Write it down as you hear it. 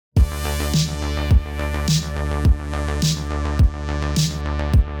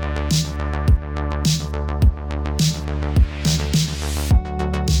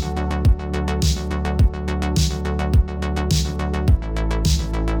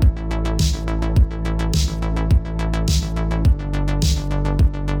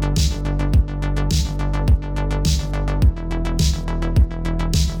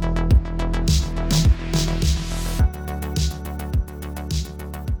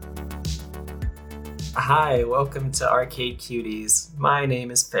Hi, welcome to Arcade Cuties. My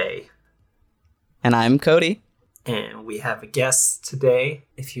name is Faye. And I'm Cody. And we have a guest today.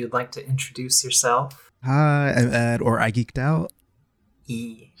 If you'd like to introduce yourself. Hi, I'm Ed, or I Geeked Out.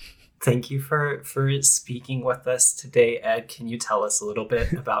 Thank you for speaking with us today, Ed. Can you tell us a little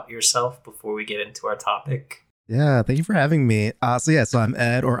bit about yourself before we get into our topic? Yeah, thank you for having me. So I'm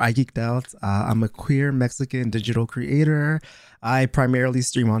Ed, or I Geeked Out. I'm a queer Mexican digital creator. I primarily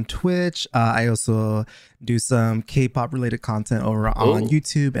stream on Twitch. I also do some K-pop related content over on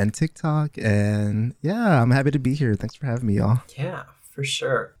YouTube and TikTok. And yeah, I'm happy to be here. Thanks for having me, y'all. Yeah, for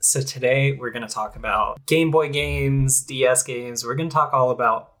sure. So today we're going to talk about Game Boy games, DS games. We're going to talk all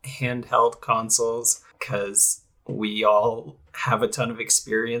about handheld consoles because we all have a ton of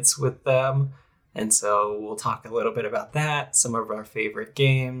experience with them. And so we'll talk a little bit about that, some of our favorite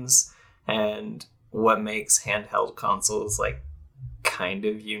games, and what makes handheld consoles like kind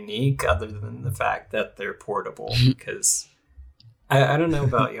of unique other than the fact that they're portable. Because I don't know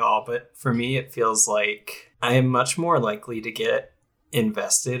about y'all, but for me, it feels like I am much more likely to get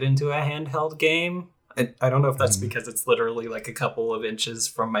invested into a handheld game. I don't know if that's because it's literally like a couple of inches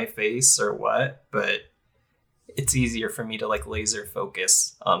from my face or what, but it's easier for me to like laser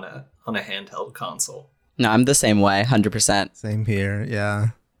focus on a handheld console. No, I'm the same way, 100%. Same here, yeah.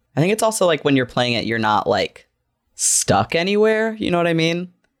 I think it's also like when you're playing it, you're not like stuck anywhere. You know what I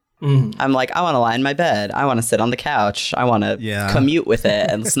mean? Mm-hmm. I'm like, I want to lie in my bed. I want to sit on the couch. I want to commute with it.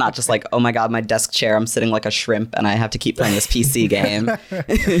 And it's not just like, oh my God, my desk chair, I'm sitting like a shrimp and I have to keep playing this PC game.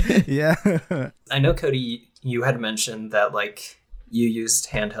 Yeah. I know, Cody, you had mentioned that like you used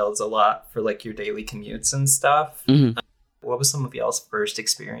handhelds a lot for like your daily commutes and stuff. Mm-hmm. What was some of y'all's first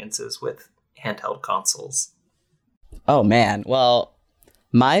experiences with handheld consoles? Oh man, well,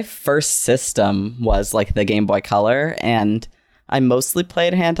 my first system was like the Game Boy Color, and I mostly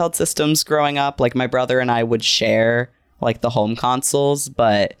played handheld systems growing up. Like my brother and I would share like the home consoles,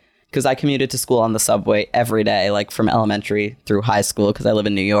 but because I commuted to school on the subway every day, like from elementary through high school, because I live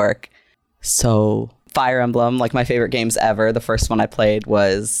in New York. So Fire Emblem, like my favorite games ever. The first one I played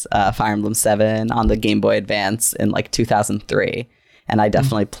was Fire Emblem 7 on the Game Boy Advance in like 2003. And I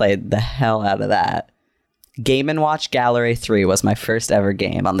definitely played the hell out of that. Game & Watch Gallery 3 was my first ever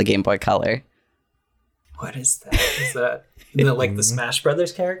game on the Game Boy Color. What is that? Is that like the Smash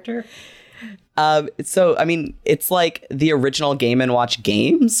Brothers character? So, I mean, it's like the original Game & Watch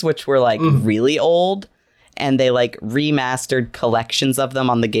games, which were like really old. And they like remastered collections of them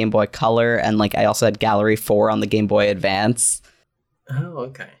on the Game Boy Color. And like I also had Gallery 4 on the Game Boy Advance. Oh,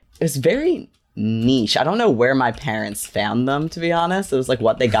 okay. It's very niche. I don't know where my parents found them, to be honest. It was like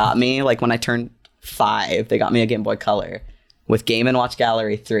what they got me. Like when I turned 5, they got me a Game Boy Color with Game & Watch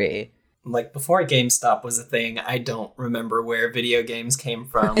Gallery 3. Like before GameStop was a thing, I don't remember where video games came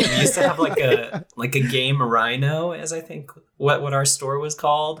from. We used to have like a Game Rhino, as I think what our store was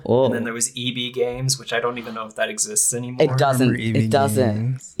called. Oh. And then there was EB Games, which I don't even know if that exists anymore. It doesn't. EB It doesn't.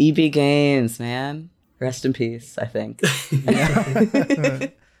 Games. EB Games, man. Rest in peace, I think.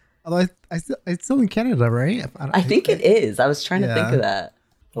 Although it's still in Canada, right? I think it is. I was trying to think of that.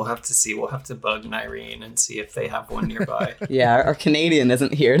 We'll have to see. We'll have to bug Nyrene and see if they have one nearby. Yeah, our Canadian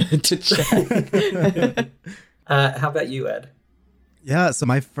isn't here to check. How about you, Ed? Yeah, so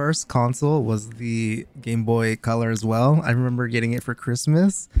my first console was the Game Boy Color as well. I remember getting it for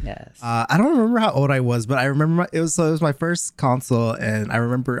Christmas. Yes. I don't remember how old I was, but I remember it was my first console, and I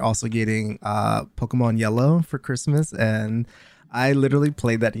remember also getting Pokemon Yellow for Christmas, and I literally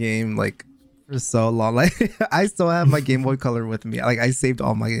played that game like for so long. Like I still have my Game Boy Color with me. Like I saved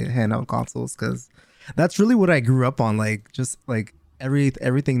all my handheld consoles because that's really what I grew up on. Like just like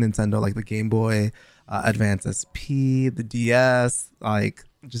everything Nintendo, like the Game Boy Advance SP, the DS, like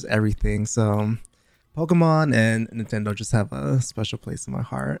just everything. So Pokemon and Nintendo just have a special place in my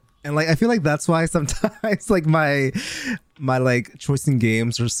heart. And like I feel like that's why sometimes like my like choice in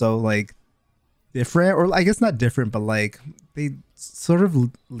games are so like different, or I guess not different, but like they sort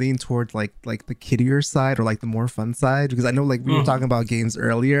of lean towards like the kiddier side or like the more fun side, because I know like we were talking about games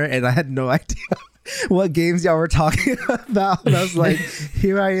earlier and I had no idea what games y'all were talking about. And I was like,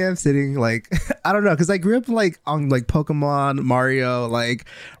 here I am sitting like, I don't know, because I grew up like on like Pokemon, Mario, like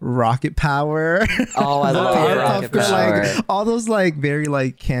Rocket Power. Oh, I love Rocket Power. Like all those like very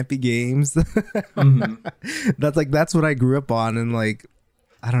like campy games. That's what I grew up on, and like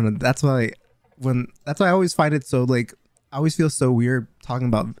I don't know, that's why I always find it so like I always feel so weird talking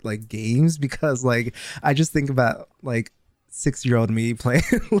about like games, because like I just think about like 6-year-old me playing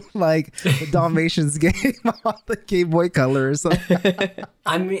like the Dalmatians game on the Game Boy Color or something.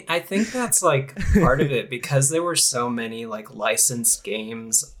 I mean, I think that's like part of it, because there were so many like licensed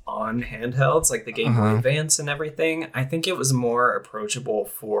games on handhelds, like the Game Boy Advance and everything, I think it was more approachable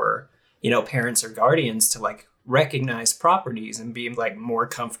for, parents or guardians to like recognize properties and be like more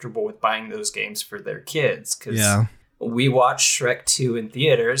comfortable with buying those games for their kids. Because we watched Shrek 2 in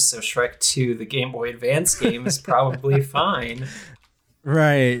theaters, so Shrek 2, the Game Boy Advance game, is probably fine.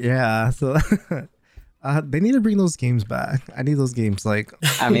 Right, yeah. So they need to bring those games back. I need those games. Like,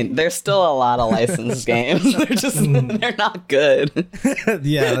 I mean, there's still a lot of licensed games. They're not good.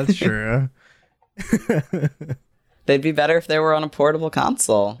 Yeah, that's true. They'd be better if they were on a portable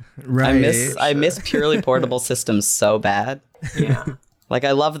console. Right. I miss purely portable systems so bad. Yeah. Like,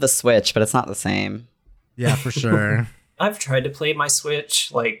 I love the Switch, but it's not the same. Yeah, for sure. I've tried to play my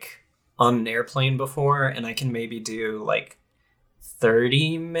Switch like on an airplane before, and I can maybe do like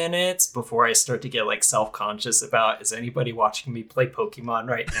 30 minutes before I start to get like self-conscious about, is anybody watching me play Pokemon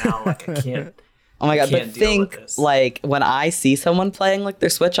right now? Like, I can't. Oh my God, but can't deal with think, this. like, when I see someone playing, like, their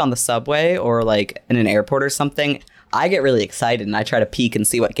Switch on the subway or, like, in an airport or something, I get really excited and I try to peek and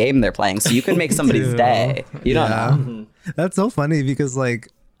see what game they're playing. So you can make somebody's Dude. day. You don't know. That's so funny because, like,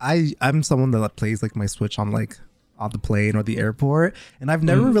 I'm someone that plays, like, my Switch on, like, on the plane or the airport, and I've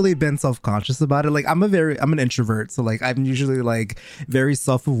never really been self-conscious about it. Like, I'm an introvert, so, like, I'm usually, like, very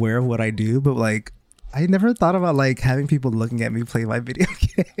self-aware of what I do, but, like, I never thought about like having people looking at me play my video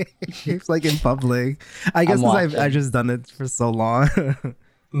games like in public. I guess because I've just done it for so long.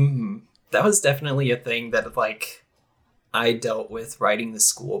 That was definitely a thing that like I dealt with riding the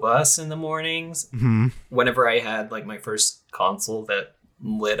school bus in the mornings. Whenever I had like my first console that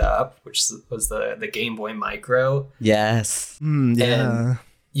lit up, which was the Game Boy Micro. Yes. Yeah. And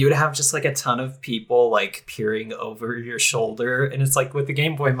you would have just like a ton of people like peering over your shoulder, and it's like with the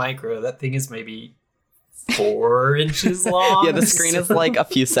Game Boy Micro, that thing is maybe 4 inches long. Yeah, the screen is like a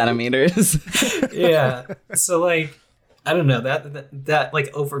few centimeters. Yeah. So like, I don't know, that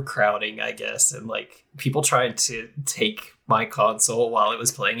like overcrowding, I guess, and like people trying to take my console while it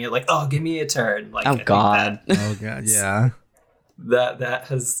was playing it, like, oh, give me a turn. Like, Oh, God. Oh god, yeah. That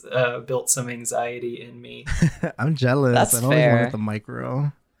has built some anxiety in me. I'm jealous. That's I've always fair. wanted the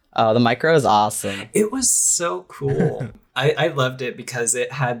Micro. Oh, the Micro is awesome. It was so cool. I loved it because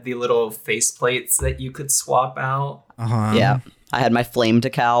it had the little face plates that you could swap out. Yeah. I had my flame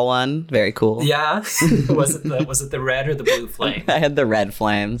decal one. Very cool. Yeah. Was it the red or the blue flame? I had the red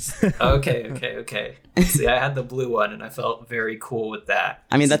flames. Okay. See, I had the blue one, and I felt very cool with that.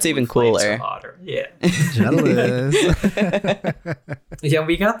 I mean, that's The even blue flames cooler. are hotter. Yeah. Jealous. Yeah,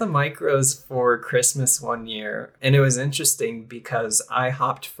 we got the Micros for Christmas one year, and it was interesting because I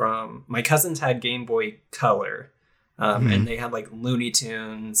hopped from, my cousins had Game Boy Color, and they had like Looney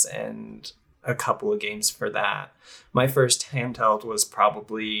Tunes and a couple of games for that. My first handheld was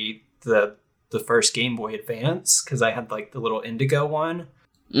probably the first Game Boy Advance, because I had like the little Indigo one.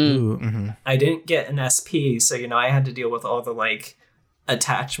 Ooh, I didn't get an SP, so I had to deal with all the like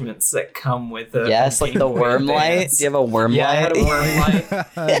attachments that come with a Yes, like Game the Boy worm light. Advance. Do you have a worm Yeah, I light? had a worm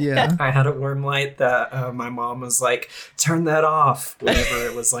light. yeah. I had a worm light that my mom was like, turn that off whenever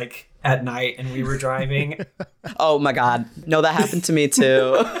it was like at night and we were driving. Oh my God. No, that happened to me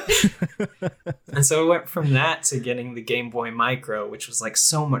too. And so it went from that to getting the Game Boy Micro, which was like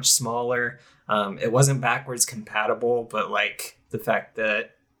so much smaller. It wasn't backwards compatible, but like the fact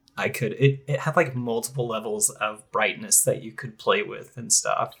that it had like multiple levels of brightness that you could play with and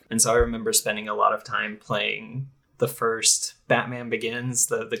stuff. And so I remember spending a lot of time playing the first Batman Begins,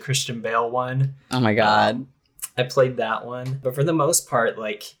 the Christian Bale one. Oh my God. I played that one. But for the most part,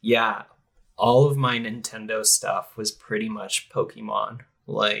 like, yeah, all of my Nintendo stuff was pretty much Pokemon.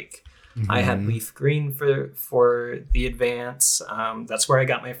 Like, I had Leaf Green for the Advance. That's where I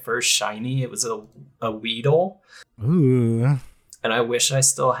got my first shiny. It was a Weedle. Ooh. And I wish I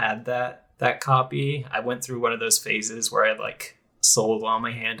still had that copy. I went through one of those phases where I like sold all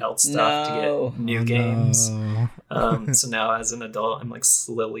my handheld stuff to get new games. No. So now as an adult, I'm like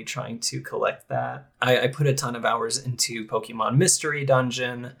slowly trying to collect that. I put a ton of hours into Pokemon Mystery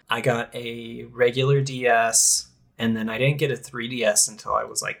Dungeon. I got a regular DS, and then I didn't get a 3DS until I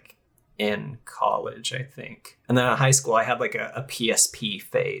was like in college, I think. And then in high school, I had like a PSP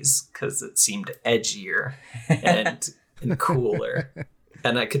phase because it seemed edgier and cooler.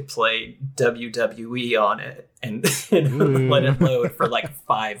 And I could play WWE on it and let it load for like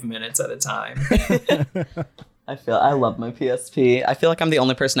 5 minutes at a time. I love my PSP. I feel like I'm the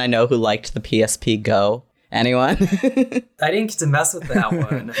only person I know who liked the PSP Go. Anyone? I didn't get to mess with that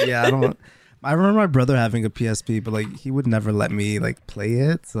one. Yeah, I remember my brother having a PSP, but like he would never let me like play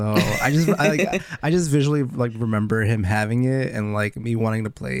it. So I just visually like remember him having it and like me wanting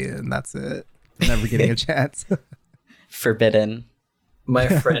to play it, and that's it. Never getting a chance. Forbidden. My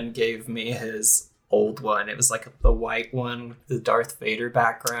friend gave me his old one. It was like the white one with the Darth Vader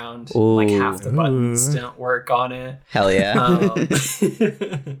background. Ooh. Like half the buttons didn't work on it. Hell yeah.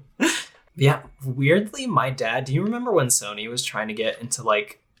 Yeah, weirdly, my dad, do you remember when Sony was trying to get into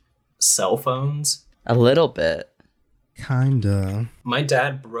like cell phones? A little bit. Kinda. My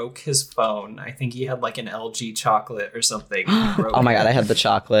dad broke his phone. I think he had like an LG chocolate or something. Oh my god, I had the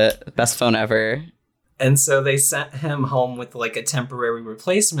chocolate. Best phone ever. And so they sent him home with like a temporary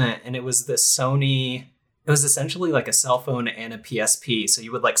replacement, and it was this Sony. It was essentially like a cell phone and a PSP. So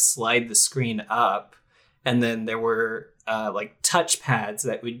you would like slide the screen up, and then there were like touch pads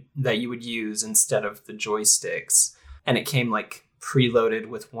that you would use instead of the joysticks, and it came like preloaded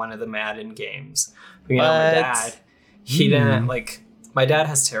with one of the Madden games. But, you know, my dad, he didn't like. My dad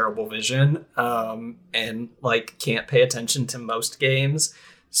has terrible vision, and like can't pay attention to most games,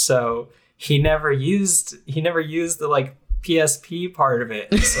 so. He never used the like PSP part of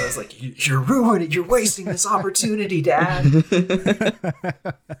it. So I was like, you're ruining, you're wasting this opportunity, Dad.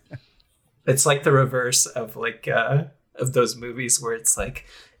 It's like the reverse of like of those movies where it's like,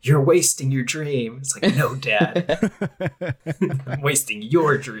 you're wasting your dream. It's like, no, Dad. I'm wasting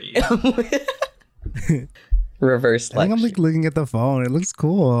your dream. Reverse I think I'm like looking at the phone. It looks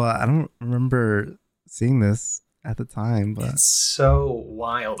cool. I don't remember seeing this at the time, but it's so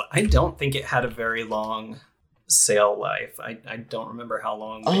wild. I don't think it had a very long sale life. I don't remember how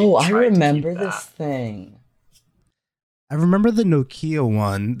long. I remember this thing. I remember the Nokia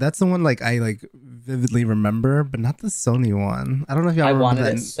one. That's the one like I like vividly remember, but not the Sony one. I don't know if y'all I remember wanted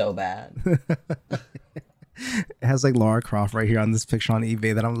that. it so bad. It has like Lara Croft right here on this picture on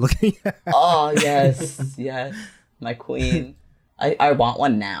eBay that I'm looking at. Oh yes, yes, my queen. I want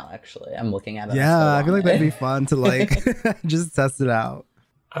one now, actually. I'm looking at it. Yeah, I feel like that'd be fun to like just test it out.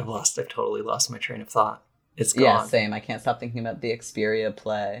 I've totally lost my train of thought. It's gone. Yeah, same. I can't stop thinking about the Xperia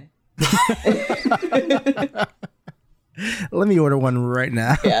Play. Let me order one right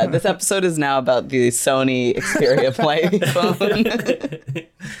now. Yeah, this episode is now about the Sony Xperia Play phone.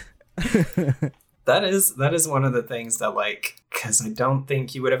 That is one of the things that like, because I don't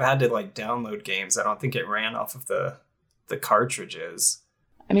think you would have had to like download games. I don't think it ran off of the cartridges.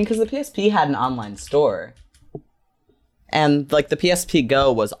 I mean, because the PSP had an online store. And, like, the PSP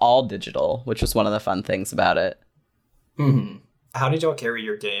Go was all digital, which was one of the fun things about it. Mm-hmm. How did y'all carry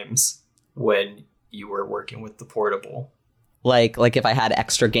your games when you were working with the portable? Like if I had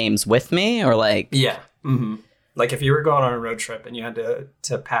extra games with me, or like... Yeah. Mm-hmm. Like, if you were going on a road trip and you had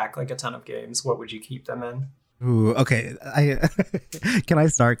to pack, like, a ton of games, what would you keep them in? Ooh, okay. Can I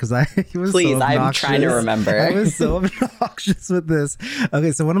start? Because Please, so I'm trying to remember. I was so obnoxious with this.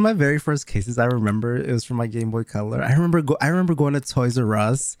 Okay, so one of my very first cases I remember, it was from my Game Boy Color. I remember going to Toys R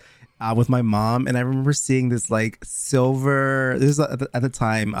Us with my mom, and I remember seeing this like silver. This was at the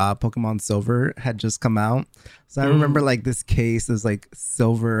time Pokemon Silver had just come out, so I remember like this case is like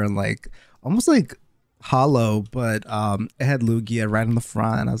silver and like almost like hollow, but it had Lugia right in the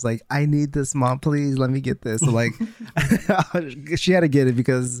front, and I was like, I need this, Mom, please let me get this. So like she had to get it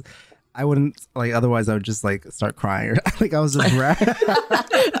because I wouldn't, like, otherwise I would just like start crying. Like I was a brat.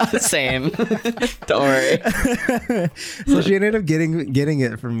 Same. Don't worry. So she ended up getting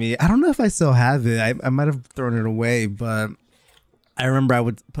it for me. I don't know if I still have it. I might have thrown it away, but I remember I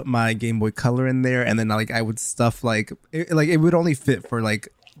would put my Game Boy Color in there, and then like I would stuff like it would only fit for like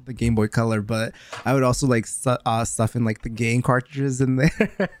the Game Boy Color, but I would also like stuff in like the game cartridges in there.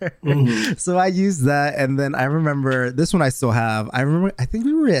 Mm-hmm. So I used that, and then I remember this one I still have. I think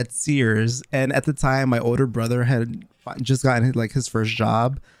we were at Sears, and at the time my older brother had just gotten like his first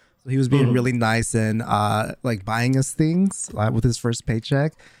job, so he was being really nice and like buying us things with his first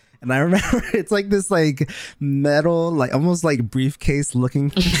paycheck. And I remember it's like this like metal, like almost like briefcase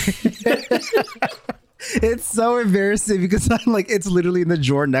looking thing. It's so embarrassing because I'm like, it's literally in the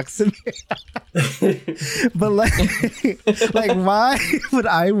drawer next to me. But like why would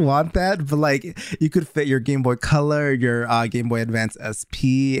I want that? But like you could fit your Game Boy Color, your Game Boy Advance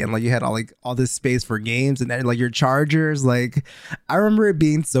SP, and like you had all this space for games and like your chargers. Like I remember it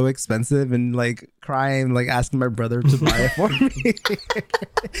being so expensive and like crying, like asking my brother to buy it for me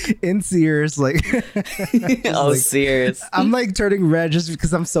in Sears. Like like, Sears. I'm like turning red just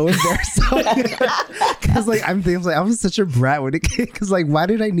because I'm so embarrassed. Because like I'm thinking like I was such a brat when it came. Because like why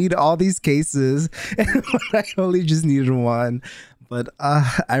did I need all these cases and I only just needed one? But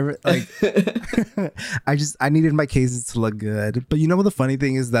I needed my cases to look good. But you know what the funny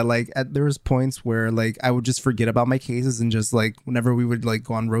thing is that like there was points where like I would just forget about my cases and just like whenever we would like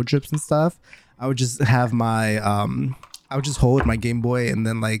go on road trips and stuff, I would just have my I would just hold my Game Boy, and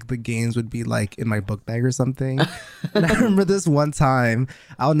then like the games would be like in my book bag or something. And I remember this one time,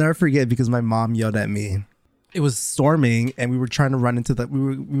 I'll never forget because my mom yelled at me. It was storming, and we were trying to run into the.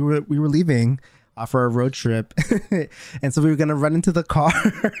 We were leaving for a road trip, and so we were gonna run into the car.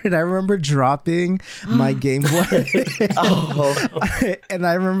 And I remember dropping my Game Boy. And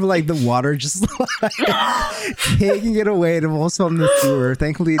I remember like the water just like taking it away, and almost from the sewer.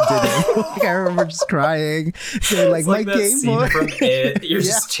 Thankfully, it didn't. Like, I remember just crying, saying, like my that Game scene Boy. From It. You're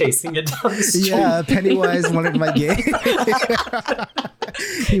just chasing it down the street. Yeah, Pennywise wanted my game.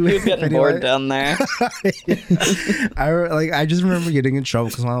 He was getting bored down there. I just remember getting in trouble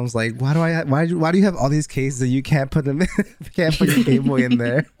because mom was like, why do you have all these cases that you can't put them in, can't put your Game Boy in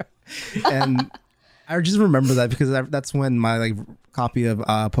there? And I just remember that because that's when my like copy of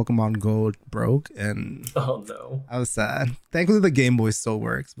Pokemon Gold broke, and oh no, I was sad. Thankfully the Game Boy still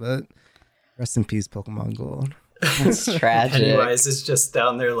works, but rest in peace Pokemon Gold. That's tragic. Pennywise is just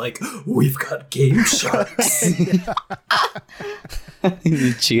down there like, we've got Game Sharks.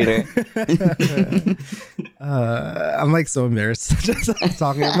 You cheater. I'm like so embarrassed just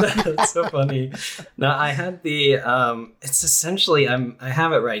talking about it. That's so funny. Now I had the it's essentially I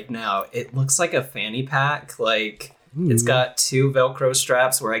have it right now. It looks like a fanny pack. Like it's got 2 Velcro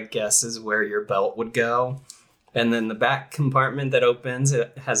straps where I guess is where your belt would go. And then the back compartment that opens,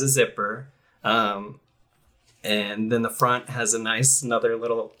 it has a zipper. And then the front has a nice another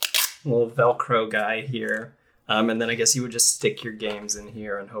little Velcro guy here. And then I guess you would just stick your games in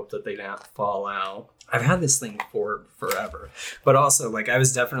here and hope that they don't fall out. I've had this thing for forever. But also, like, I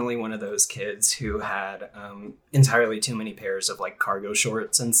was definitely one of those kids who had entirely too many pairs of, like, cargo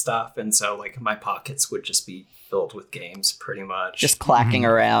shorts and stuff. And so, like, my pockets would just be filled with games, pretty much. Just clacking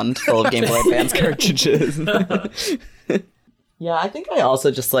around full of Game Boy Advance cartridges. Yeah, I think I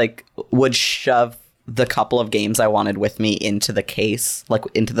also just, like, would shove the couple of games I wanted with me into the case, like,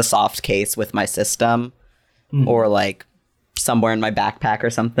 into the soft case with my system. Or like somewhere in my backpack or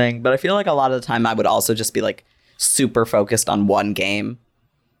something. But I feel like a lot of the time I would also just be like super focused on one game.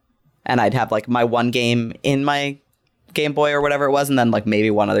 And I'd have like my one game in my Game Boy or whatever it was. And then like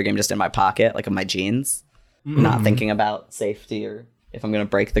maybe one other game just in my pocket, like in my jeans. Not thinking about safety or if I'm going to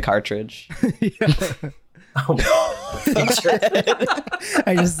break the cartridge. Oh,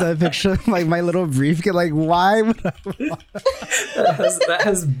 I just picture like my little briefcase. Like, why would I? that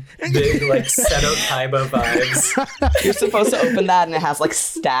has big like Seto Kaiba vibes. You're supposed to open that and it has like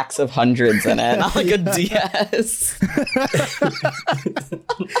stacks of hundreds in it, not like a DS.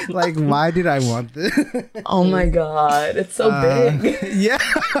 Like, why did I want this? Oh my god, it's so big. Yeah,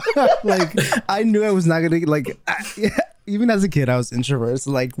 like I knew I was not gonna like. Yeah. Even as a kid, I was introverted.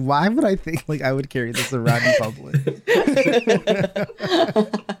 So, like, why would I think like I would carry this around in public?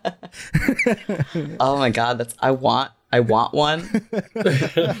 Oh my god, I want one.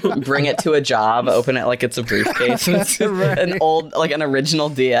 Bring it to a job, open it like it's a briefcase. It's Right. an original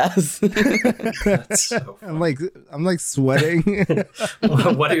DS. That's so funny. I'm like sweating.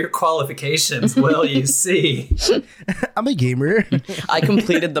 What are your qualifications? Well, you see. I'm a gamer. I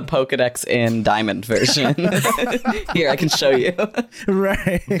completed the Pokedex in Diamond version. Here, I can show you.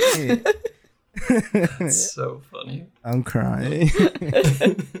 Right. That's so funny. I'm crying.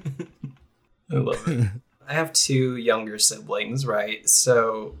 I love it. I have 2 younger siblings, right?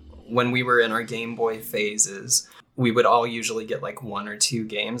 So when we were in our Game Boy phases, we would all usually get like 1 or 2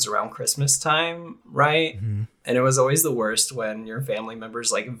 games around Christmas time, right? Mm-hmm. And it was always the worst when your family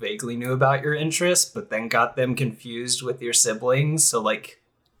members like vaguely knew about your interests, but then got them confused with your siblings. So like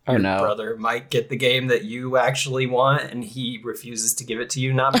your brother might get the game that you actually want and he refuses to give it to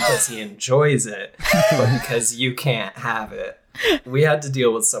you, not because he enjoys it, but because you can't have it. We had to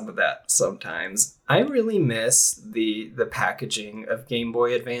deal with some of that sometimes. I really miss the packaging of Game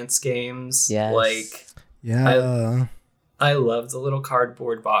Boy Advance games. Yes. Like, yeah. I love the little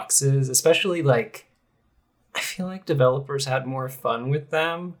cardboard boxes, especially like, I feel like developers had more fun with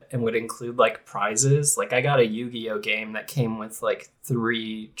them and would include like prizes. Like I got a Yu-Gi-Oh game that came with like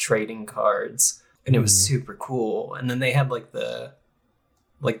 3 trading cards and it was super cool. And then they had like the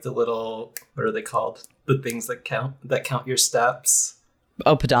little, what are they called? The things that count your steps.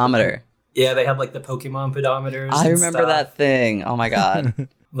 Oh, pedometer. Yeah, they had like the Pokemon pedometers. I remember that thing. Oh my god.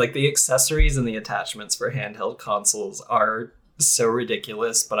 Like the accessories and the attachments for handheld consoles are so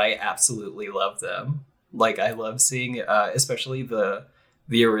ridiculous, but I absolutely love them. Like I love seeing, especially the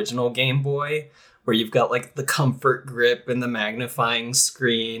original Game Boy, where you've got like the comfort grip and the magnifying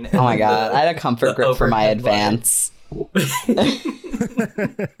screen. And oh my god, I had a comfort grip for my Advance.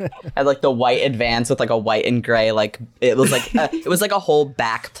 Had like the white Advance with like a white and gray, like it was like a whole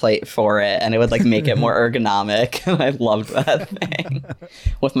back plate for it, and it would like make it more ergonomic. And I loved that thing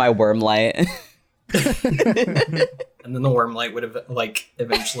with my worm light. And then the worm light would have like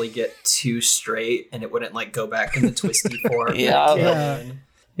eventually get too straight, and it wouldn't like go back in the twisty form. Yeah.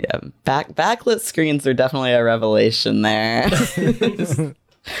 Backlit screens are definitely a revelation there.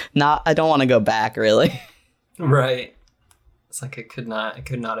 I don't want to go back really. Right. It's like I could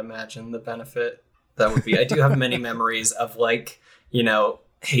not imagine the benefit that would be. I do have many memories of like,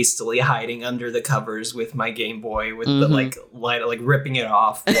 hastily hiding under the covers with my Game Boy with the like light, like ripping it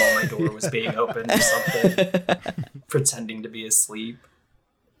off while my door was being opened or something, pretending to be asleep.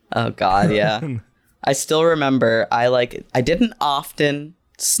 Oh God, yeah. I still remember I didn't often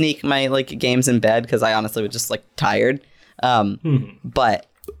sneak my like games in bed because I honestly was just like tired. But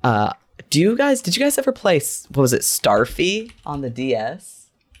did you guys ever play, what was it, Starfy on the DS?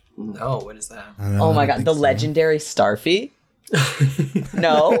 No, what is that? Oh my God, the legendary Starfy?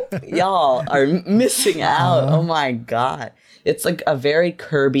 No, y'all are missing out. Oh my God. It's like a very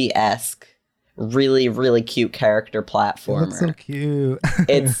Kirby-esque, really, really cute character platformer. That's so cute.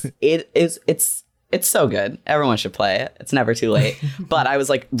 It's so good. Everyone should play it. It's never too late. But I was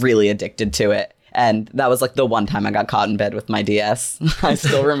like really addicted to it. And that was like the one time I got caught in bed with my DS. I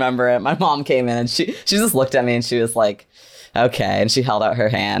still remember it. My mom came in and she just looked at me and she was like, okay. And she held out her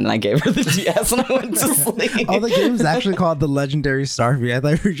hand and I gave her the DS and I went to sleep. Oh, the game's actually called The Legendary Starfy. I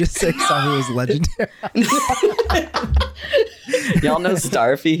thought you were just saying Starfy was legendary. Y'all know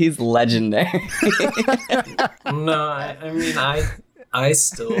Starfy? He's legendary. No, I mean, I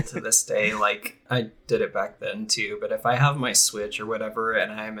still to this day, like, I did it back then too, but if I have my Switch or whatever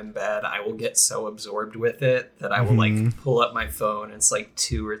and I'm in bed, I will get so absorbed with it that I will like pull up my phone and it's like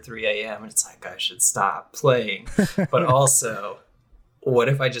 2 or 3 a.m. and it's like, I should stop playing. But also, what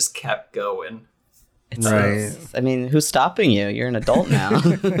if I just kept going? Right. I mean, who's stopping you? You're an adult now.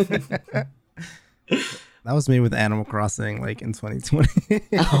 That was me with Animal Crossing, like in 2020.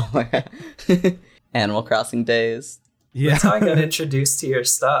 Oh my God. Animal Crossing days. Yeah. That's how I got introduced to your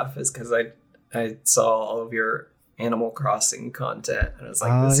stuff, is because I saw all of your Animal Crossing content and I was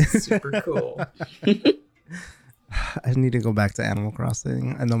like, this is super cool. I need to go back to Animal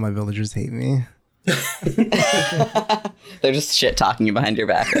Crossing. I know my villagers hate me. They're just shit talking you behind your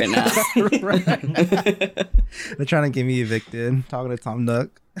back right now. Right. They're trying to get me evicted. Talking to Tom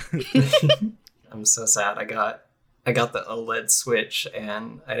Nook. I'm so sad. I got the OLED Switch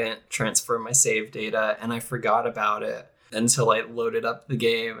and I didn't transfer my save data and I forgot about it until I loaded up the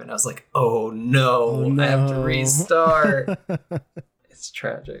game and I was like, oh no. I have to restart. It's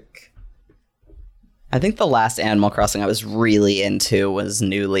tragic. I think the last Animal Crossing I was really into was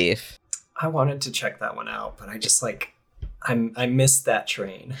New Leaf. I wanted to check that one out, but I just like, I missed that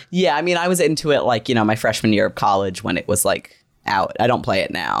train. Yeah, I mean, I was into it like, my freshman year of college when it was like out. I don't play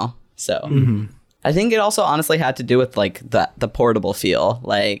it now. So I think it also honestly had to do with like the portable feel.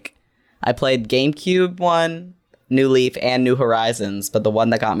 Like I played GameCube one, New Leaf, and New Horizons, but the one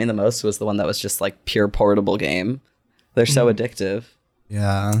that got me the most was the one that was just like pure portable game. They're so addictive.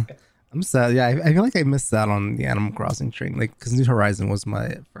 Yeah. I'm sad. Yeah, I feel like I missed out on the Animal Crossing train, like because New Horizon was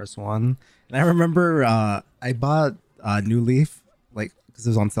my first one, and I remember I bought New Leaf like because it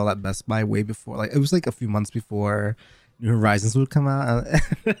was on sale at Best Buy way before, like it was like a few months before New Horizons would come out,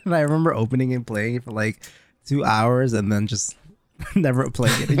 and I remember opening and playing it for like 2 hours, and then just never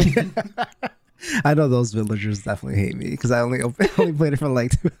playing it again. I know those villagers definitely hate me because I only played it for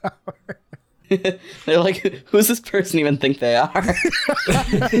like 2 hours. They're like, who's this person even think they are?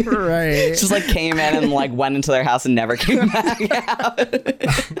 Right. Just like came in and like went into their house and never came back out.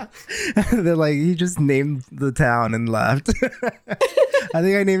 They're like, you just named the town and left. I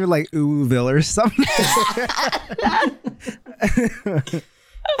think I named it like Ooville or something.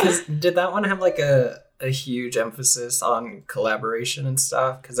 Did that one have like a huge emphasis on collaboration and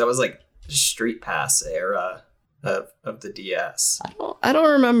stuff? Because that was like Street Pass era of the DS. I don't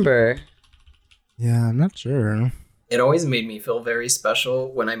remember. Yeah, I'm not sure. It always made me feel very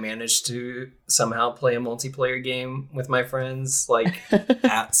special when I managed to somehow play a multiplayer game with my friends, like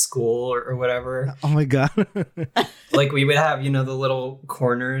at school or whatever. Oh my God. Like we would have, the little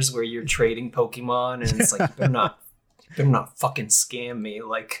corners where you're trading Pokemon and it's like, you better not fucking scam me.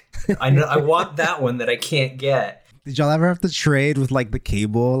 Like I want that one that I can't get. Did y'all ever have to trade with like the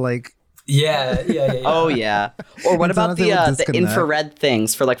cable? Like Yeah. Oh yeah. Or what about the infrared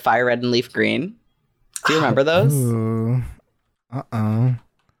things for like Fire Red and Leaf Green? Do you remember those? Ooh. Uh-oh.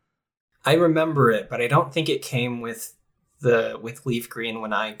 I remember it, but I don't think it came with Leaf Green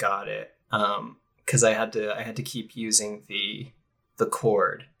when I got it. Because I had to keep using the the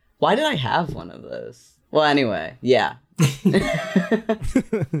cord. Why did I have one of those? Well, anyway, yeah.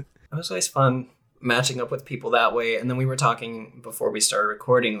 It was always fun matching up with people that way. And then we were talking before we started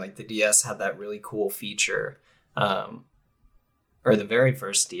recording, like the DS had that really cool feature, or the very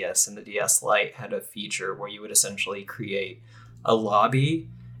first DS and the DS Lite had a feature where you would essentially create a lobby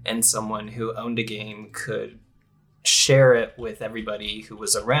and someone who owned a game could share it with everybody who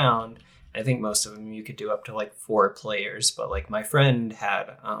was around. I think most of them you could do up to like 4 players, but like my friend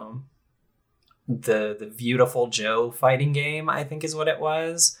had the Beautiful Joe fighting game, I think is what it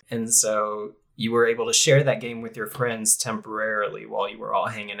was. And so you were able to share that game with your friends temporarily while you were all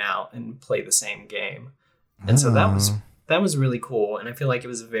hanging out and play the same game. And so that was really cool. And I feel like it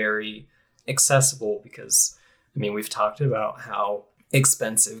was very accessible because, I mean, we've talked about how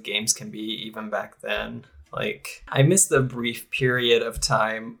expensive games can be even back then. Like, I miss the brief period of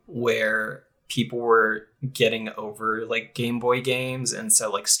time where people were getting over like Game Boy games. And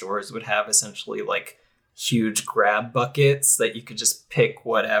so like stores would have essentially like huge grab buckets that you could just pick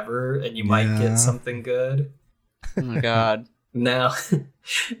whatever and you might get something good. Oh my God. Now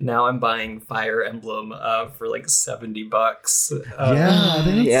I'm buying Fire Emblem for like $70. I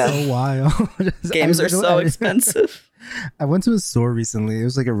think it's so wild. Games are so expensive. I went to a store recently. It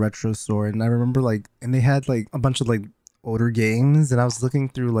was like a retro store, and I remember and they had like a bunch of like older games, and I was looking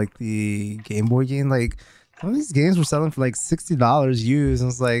through like the Game Boy game. Like some of these games were selling for like $60 used, and I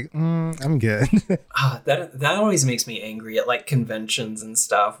was like, I'm good. That always makes me angry at like conventions and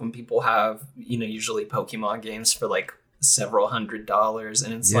stuff when people have, you know, usually Pokemon games for like several $100s,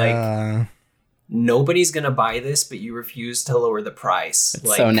 and it's like nobody's gonna buy this, but you refuse to lower the price. It's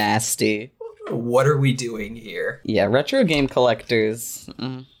like, so nasty. What are we doing here? Yeah, retro game collectors.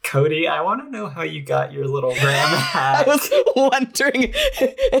 Cody, I want to know how you got your little RAM hack. I was wondering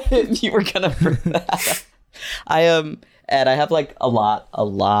if you were gonna bring that. Ed, I have like a lot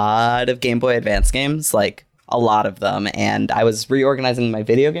of Game Boy Advance games, like a lot of them, and I was reorganizing my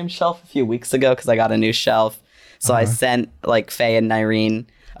video game shelf a few weeks ago because I got a new shelf. So I sent like Faye and Nyreen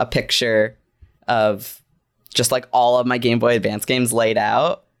a picture of just like all of my Game Boy Advance games laid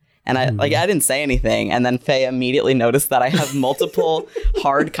out. And I didn't say anything. And then Faye immediately noticed that I have multiple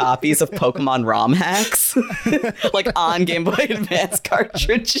hard copies of Pokemon ROM hacks, like on Game Boy Advance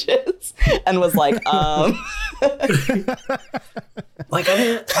cartridges, and was like, Like, I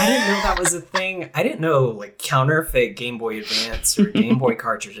didn't know that was a thing. I didn't know, like, counterfeit Game Boy Advance or Game Boy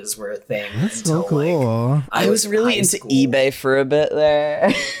cartridges were a thing. That's so cool. Like, I was really into eBay for a bit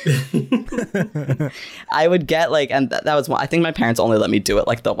there. I would get, like, and that was one. I think my parents only let me do it,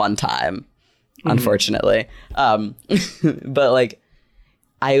 like, the one time, unfortunately. But, like,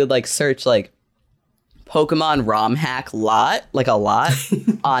 I would, like, search, like, Pokemon ROM hack lot, like, a lot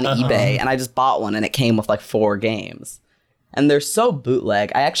on eBay. And I just bought one, and it came with, like, 4 games. And they're so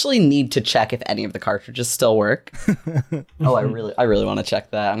bootleg. I actually need to check if any of the cartridges still work. I really want to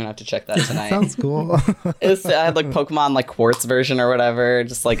check that. I'm gonna have to check that tonight. Sounds cool. I had like Pokemon like Quartz version or whatever,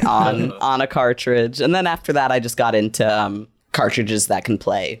 just like on a cartridge. And then after that, I just got into cartridges that can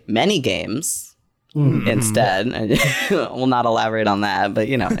play many games instead. We'll not elaborate on that, but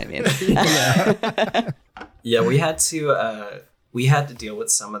you know what I mean. Yeah, we had to deal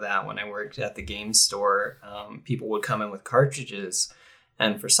with some of that when I worked at the game store. People would come in with cartridges,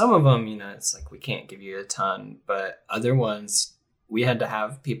 and for some of them, you know, it's like, we can't give you a ton, but other ones, we had to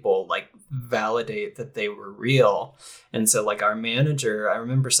have people like validate that they were real. And so like our manager, I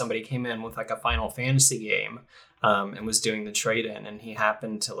remember somebody came in with like a Final Fantasy game and was doing the trade-in, and he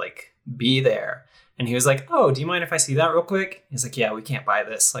happened to like be there. And he was like, "Oh, do you mind if I see that real quick?" He's like, "Yeah, we can't buy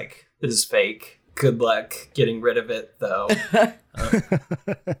this. Like, this is fake. Good luck getting rid of it, though."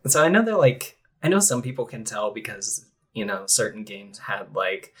 So I know some people can tell because, you know, certain games had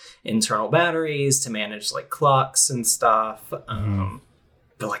like internal batteries to manage like clocks and stuff. But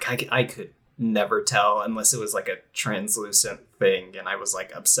like I could never tell unless it was like a translucent thing and I was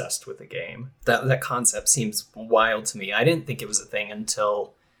like obsessed with the game. That concept seems wild to me. I didn't think it was a thing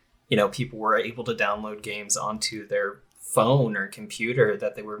until, you know, people were able to download games onto their phone or computer,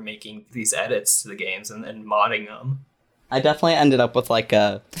 that they were making these edits to the games and modding them. I definitely ended up with like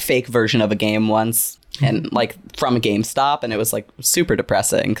a fake version of a game once, and like from a GameStop, and it was like super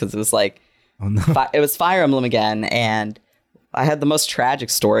depressing because it was like, it was Fire Emblem again, and I had the most tragic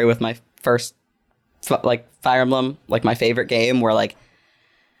story with my first like Fire Emblem, like my favorite game, where like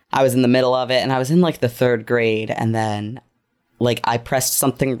I was in the middle of it and I was in like the 3rd grade, and then like I pressed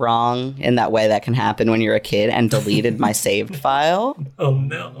something wrong in that way that can happen when you're a kid and deleted my saved file. Oh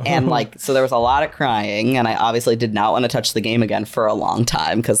no. And like, so there was a lot of crying, and I obviously did not want to touch the game again for a long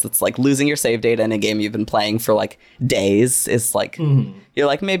time, because it's like losing your save data in a game you've been playing for like days is like, you're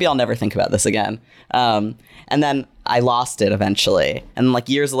like, maybe I'll never think about this again. And then I lost it eventually. And like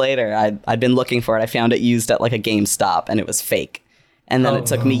years later, I'd been looking for it. I found it used at like a GameStop, and it was fake. And then it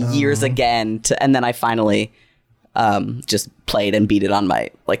took me years again and then I finally just played and beat it on my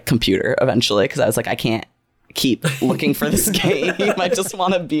like computer eventually, because I was like, I can't keep looking for this game. I just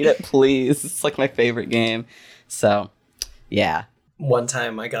want to beat it, please. It's like my favorite game. So yeah. One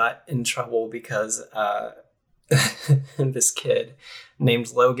time I got in trouble because this kid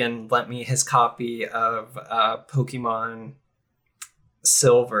named Logan lent me his copy of Pokemon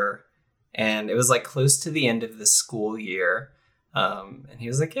Silver, and it was like close to the end of the school year. And he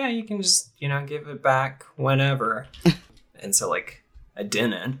was like, yeah, you can just, give it back whenever. And so like I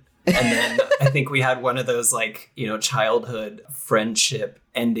didn't. And then I think we had one of those like, childhood friendship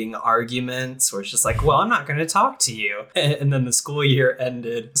ending arguments where it's just like, well, I'm not going to talk to you. And then the school year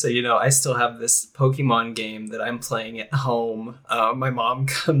ended. So, I still have this Pokemon game that I'm playing at home. My mom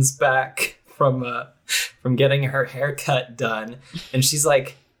comes back from getting her haircut done, and she's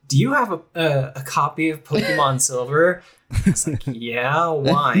like, do you have a copy of Pokemon Silver? I was like, yeah,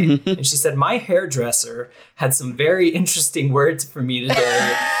 why? And she said, my hairdresser had some very interesting words for me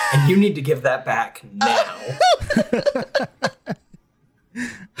today, and you need to give that back now.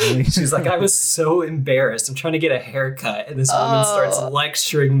 She's like, I was so embarrassed. I'm trying to get a haircut, and this woman starts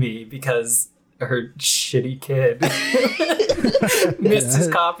lecturing me because her shitty kid missed his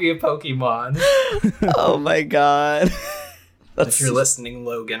copy of Pokemon. Oh my god. If you're listening,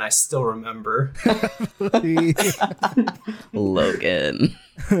 Logan, I still remember. Logan.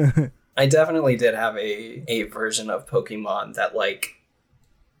 I definitely did have a version of Pokemon that, like,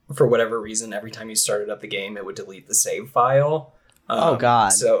 for whatever reason, every time you started up the game, it would delete the save file. Oh, God.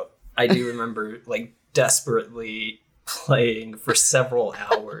 So I do remember, like, desperately playing for several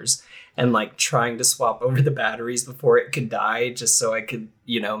hours and, like, trying to swap over the batteries before it could die just so I could,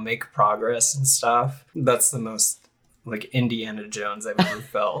 make progress and stuff. That's the most, like, Indiana Jones I've ever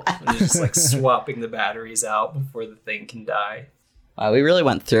felt. And just like swapping the batteries out before the thing can die. Wow, we really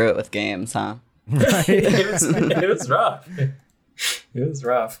went through it with games, huh? Right. It was rough. It was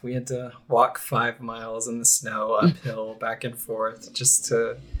rough. We had to walk 5 miles in the snow uphill back and forth just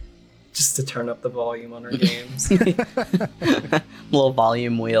to turn up the volume on our games. Little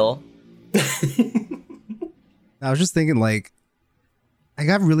volume wheel. I was just thinking, like, I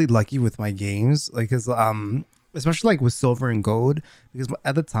got really lucky with my games, like, cause especially like with Silver and Gold, because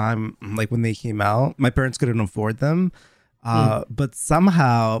at the time, like when they came out, my parents couldn't afford them. But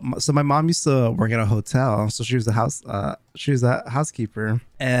somehow, so my mom used to work at a hotel, so she was a housekeeper,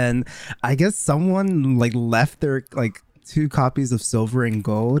 and I guess someone like left their like 2 copies of Silver and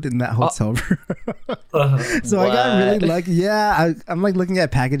Gold in that hotel room. So I got really lucky. Yeah, I'm like looking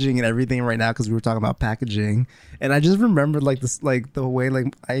at packaging and everything right now because we were talking about packaging, and I just remembered like this, like the way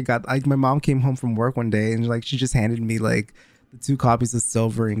like my mom came home from work one day and like she just handed me like the 2 copies of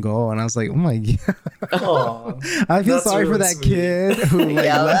Silver and Gold, and I was like, oh my god. Aww, I feel sorry really for that sweet kid who like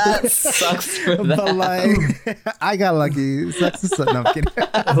yeah, that sucks for that. But like I got lucky. Sucks to suck. No, I'm kidding.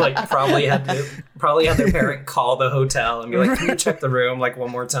 Like probably had their parent call the hotel and be like, can you check the room like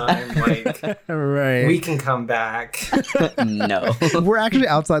one more time? Like, right, we can come back. No, we're actually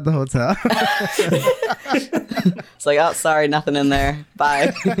outside the hotel. It's like, oh, sorry, nothing in there.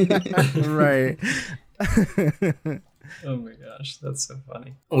 Bye. Right. Oh my gosh, that's so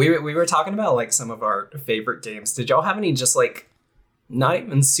funny. We were talking about like some of our favorite games. Did y'all have any just like not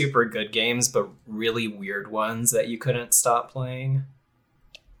even super good games, but really weird ones that you couldn't stop playing?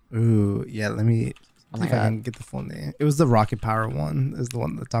 Ooh, yeah. Let me see if I can get the full name. It was the Rocket Power one. Is the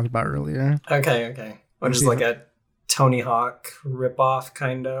one that I talked about earlier. Okay. Which is like a Tony Hawk ripoff,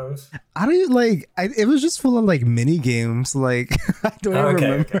 kind of. I don't even like. It was just full of like mini games. Like I don't even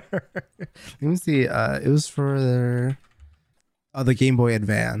remember. Okay. Let me see. It was for the Game Boy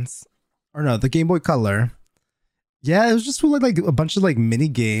Advance, or no, the Game Boy Color. Yeah, it was just full of like a bunch of like mini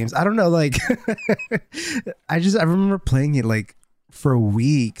games. I don't know, like I remember playing it like for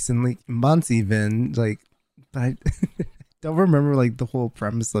weeks and like months even, like, but I don't remember like the whole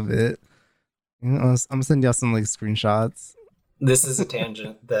premise of it. I'm gonna send y'all some like screenshots. This is a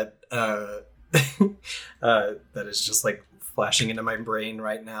tangent that that is just like flashing into my brain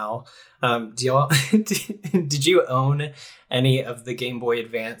right now. Do y'all did you own any of the Game Boy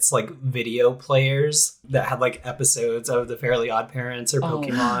Advance like video players that had like episodes of the Fairly Odd Parents or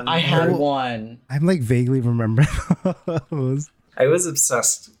Pokemon? I had one. I'm like vaguely remember those. I was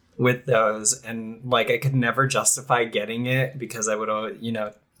obsessed with those, and like I could never justify getting it because I would,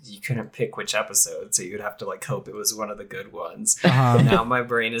 you couldn't pick which episode, so you'd have to like hope it was one of the good ones. Now my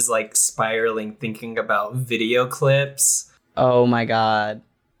brain is like spiraling thinking about video clips. Oh my god.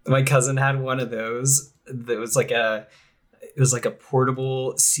 My cousin had one of those that was like a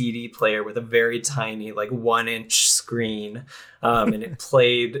portable CD player with a very tiny like 1-inch screen, and it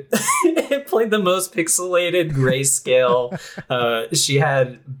played the most pixelated grayscale. She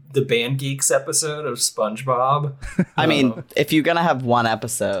had the Band Geeks episode of SpongeBob. I mean, if you're gonna have one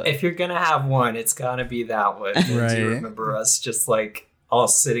episode, if you're gonna have one, it's gotta be that one. And Right. do you remember us just like all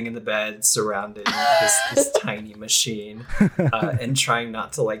sitting in the bed surrounding this tiny machine, and trying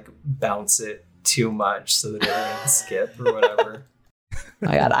not to like bounce it too much so that it wouldn't skip or whatever.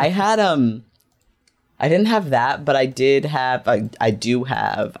 my god, I didn't have that, but I do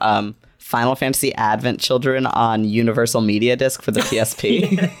have Final Fantasy Advent Children on Universal Media Disc for the PSP.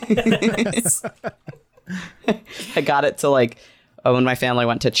 Yes. I got it to like when my family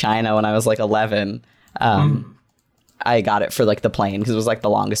went to China when I was like 11. I got it for like the plane because it was like the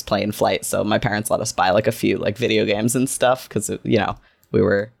longest plane flight. So my parents let us buy like a few like video games and stuff because we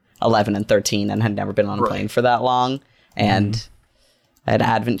were 11 and 13 and had never been on a plane for that long. And I had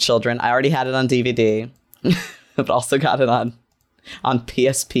Advent Children. I already had it on DVD, but also got it on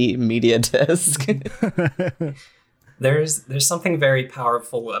PSP Media Disc. There's something very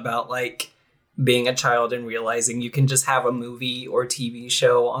powerful about like being a child and realizing you can just have a movie or TV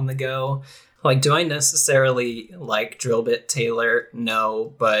show on the go. Like, do I necessarily like Drillbit Taylor?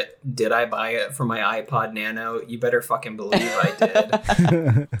 No, but did I buy it for my iPod Nano? You better fucking believe I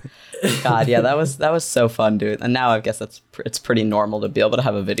did. God, yeah, that was so fun, dude. And now I guess it's pretty normal to be able to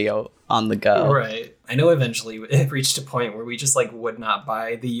have a video on the go. Right. I know eventually it reached a point where we just like would not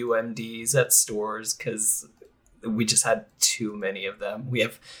buy the UMDs at stores because we just had too many of them. We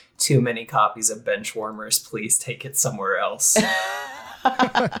have too many copies of Benchwarmers. Please take it somewhere else.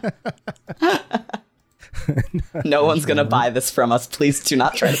 No one's gonna buy this from us. Please do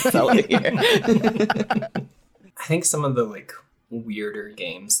not try to sell it here. I think some of the like weirder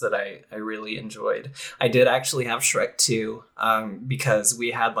games that I really enjoyed. I did actually have Shrek 2 because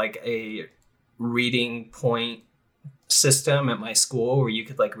we had like a reading point system at my school where you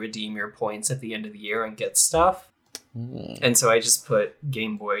could like redeem your points at the end of the year and get stuff. And so I just put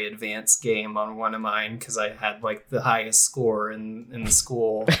Game Boy Advance game on one of mine because I had like the highest score in the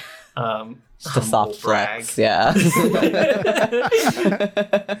school. Just a soft brag. flex, yeah.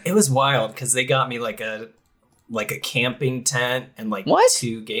 It was wild because they got me like a camping tent and like What?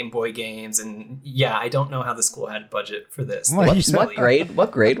 2 Game Boy games, and yeah, I don't know how the school had budget for this. What? What grade?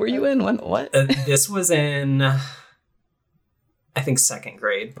 What grade were you in? What? This was in, I think 2nd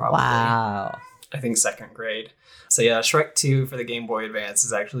grade, probably. Wow. I think 2nd grade. So yeah, Shrek 2 for the Game Boy Advance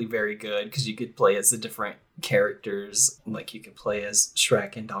is actually very good because you could play as the different characters. Like you could play as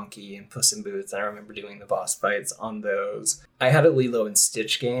Shrek and Donkey and Puss in Boots. And I remember doing the boss fights on those. I had a Lilo and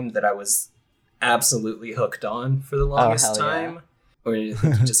Stitch game that I was absolutely hooked on for the longest hell time. yeah. Where you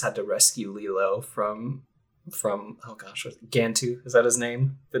just had to rescue Lilo from oh gosh, Gantu, is that his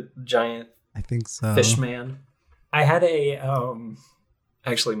name? The giant I think so. fish man. I had a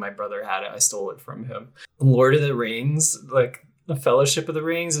actually my brother had it. I stole it from him. Lord of the Rings, like the Fellowship of the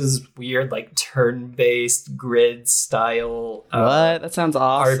Rings, is weird, like turn-based grid style What? That sounds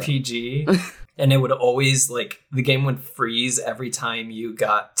awesome. RPG. And it would always like the game would freeze every time you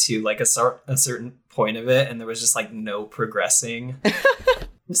got to like a certain point of it, and there was just like no progressing.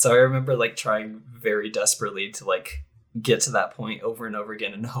 So I remember like trying very desperately to like get to that point over and over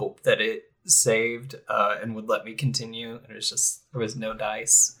again and hope that it saved and would let me continue. And it was just, there was no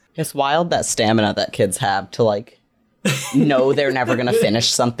dice. It's wild that stamina that kids have to like know they're never gonna finish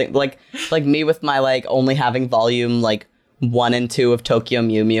something. Like me with my like only having volume like 1 and 2 of Tokyo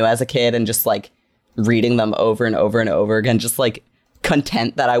Mew Mew as a kid and just like reading them over and over and over again, just like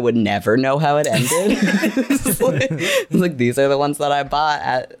content that I would never know how it ended. It's like these are the ones that I bought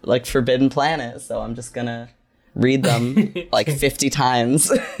at like Forbidden Planet, so I'm just gonna read them like 50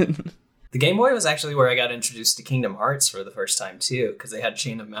 times. The Game Boy was actually where I got introduced to Kingdom Hearts for the first time too, because they had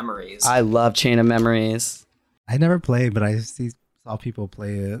Chain of Memories. I love Chain of Memories. I never played, but I saw people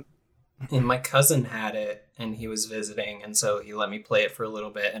play it. And my cousin had it, and he was visiting, and so he let me play it for a little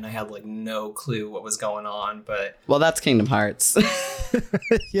bit, and I had like no clue what was going on, but... Well, that's Kingdom Hearts.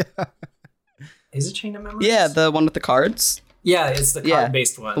 Yeah. Is it Chain of Memories? Yeah, the one with the cards. Yeah, it's the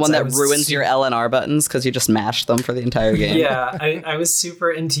card-based one. The one that ruins your L and R buttons because you just mash them for the entire game. Yeah, I was super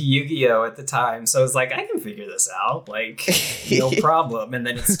into Yu-Gi-Oh! At the time, so I was like, I can figure this out, like, no problem. And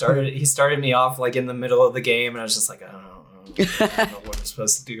then he started me off, like, in the middle of the game, and I was just like, I don't know what I'm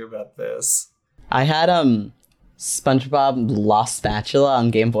supposed to do about this. I had SpongeBob Lost Spatula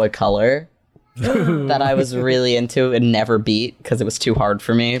on Game Boy Color that I was really into and never beat because it was too hard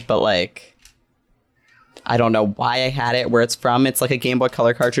for me, but, like, I don't know why I had it, where it's from. It's like a Game Boy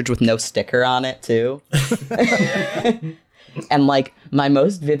Color cartridge with no sticker on it, too. And, like, my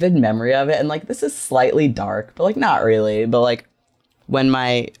most vivid memory of it, and, like, this is slightly dark, but, like, not really. But, like, when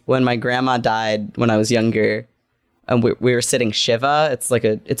my grandma died when I was younger, and we were sitting Shiva, it's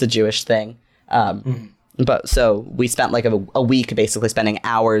a Jewish thing. But so we spent, like, a week basically spending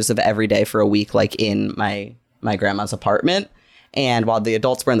hours of every day for a week, like, in my grandma's apartment. And while the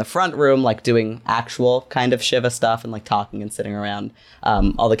adults were in the front room, like, doing actual kind of Shiva stuff and, like, talking and sitting around,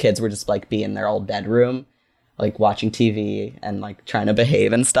 all the kids were just, like, be in their old bedroom, like, watching TV and, like, trying to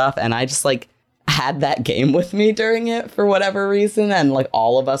behave and stuff. And I just, like, had that game with me during it for whatever reason. And, like,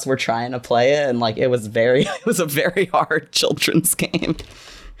 all of us were trying to play it. And, like, it was a very hard children's game.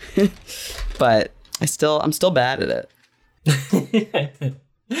 But I'm still bad at it.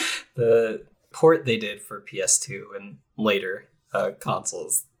 The port they did for PS2 and later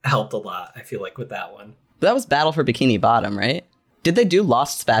consoles helped a lot, I feel like, with that one. That was Battle for Bikini Bottom, right? Did they do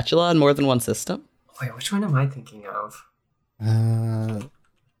Lost Spatula on more than one system? Wait, which one am I thinking of?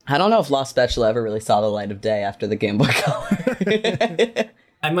 I don't know if Lost Spatula ever really saw the light of day after the Game Boy Color.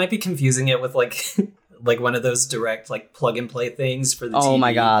 I might be confusing it with, like, like one of those direct, like, plug and play things for the TV. Oh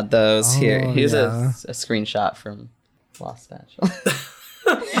my god, those. Here's yeah. a screenshot from Lost Spatula.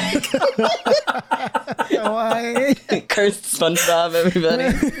 Why? Cursed SpongeBob, everybody.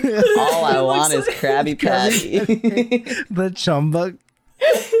 All I want is Krabby Patty. The Chumbug.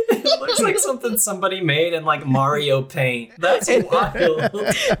 It looks like something somebody made in, like, Mario Paint. That's wild.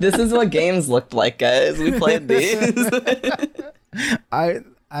 This is what games looked like, guys. We played these.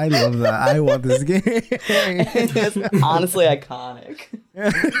 I love that. I want this game. It's honestly iconic.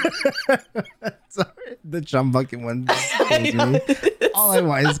 Sorry, the Chum Bucket one. All I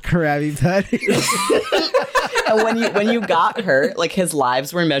want is Krabby Patty. And when you got hurt, like, his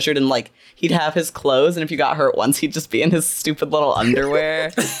lives were measured in, like, he'd have his clothes, and if you got hurt once, he'd just be in his stupid little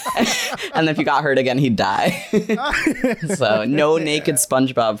underwear. And then if you got hurt again, he'd die. So no naked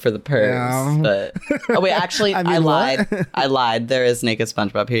SpongeBob for the purse. Yeah. But oh wait, actually, I lied. What? I lied. There is naked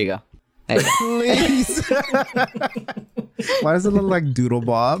SpongeBob. Here you go. There you go. Please. Why does it look like Doodle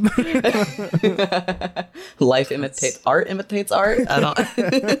Bob? Life imitates art. Imitates art. I don't.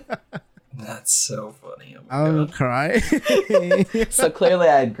 That's so funny. Oh I'm crying. So clearly,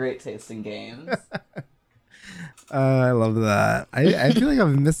 I had great taste in games. I love that. I feel like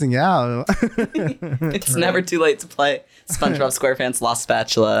I'm missing out. It's never too late to play SpongeBob SquarePants Lost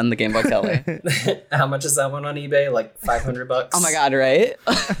Spatula and the Game Boy Color. How much is that one on eBay? Like $500? Oh my god, right?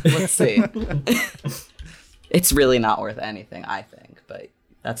 Let's see. It's really not worth anything, I think, but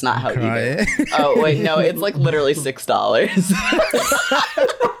that's not how eBay. Oh wait, no, it's like literally $6.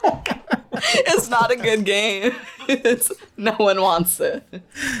 It's not a good game. No one wants it.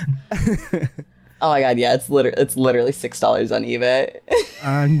 Oh my god, yeah, it's literally $6 on eBay.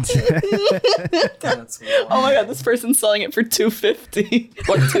 I'm dead. That's wild. Oh my god, this person's selling it for $2.50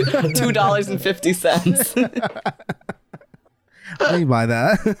 or $2.50. Let me buy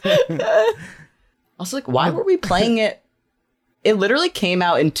that. I was like, why were we playing it? It literally came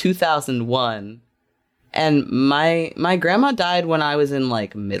out in 2001, and my grandma died when I was in,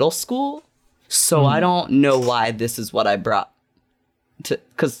 like, middle school, so I don't know why this is what I brought.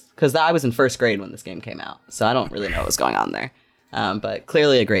 Because I was in first grade when this game came out, so I don't really know what's going on there. But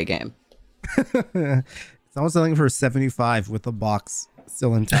clearly a great game. Someone's selling for $75 with the box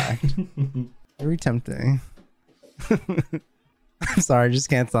still intact. Very tempting. I'm sorry, I just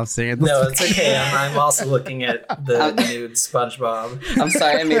can't stop saying this. No, it's okay. I'm also looking at the nude SpongeBob. I'm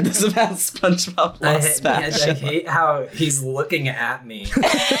sorry I made this about SpongeBob Lost Spatula. I hate how he's looking at me.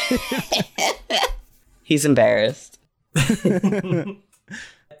 He's embarrassed.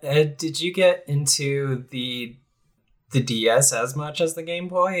 Did you get into the DS as much as the Game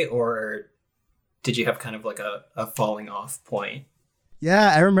Boy, or did you have kind of like a falling off point?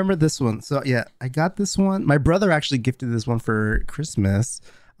 Yeah, I remember this one. So yeah, I got this one. My brother actually gifted this one for Christmas.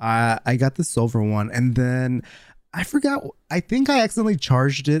 I got the silver one, and then I forgot. I think I accidentally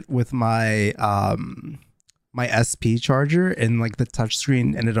charged it with my my SP charger, and like the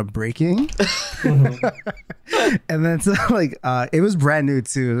touchscreen ended up breaking. And then so like it was brand new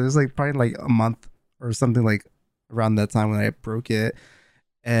too. It was like probably like a month or something, like around that time when I broke it.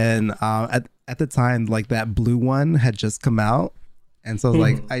 And at the time, like that blue one had just come out, and so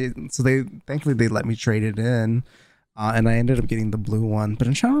like they thankfully they let me trade it in, and I ended up getting the blue one. But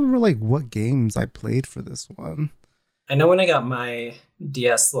I'm trying to remember like what games I played for this one. I know when I got my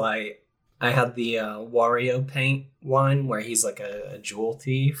DS Lite, I had the Wario Paint one where he's like a jewel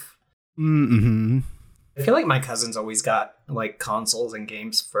thief. Mm-hmm. I feel like my cousins always got like consoles and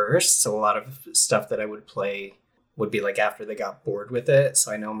games first, so a lot of stuff that I would play would be like after they got bored with it.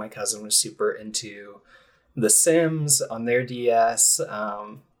 So I know my cousin was super into The Sims on their DS.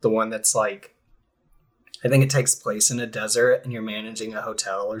 The one that's like, I think it takes place in a desert and you're managing a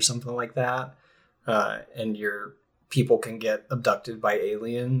hotel or something like that. And your people can get abducted by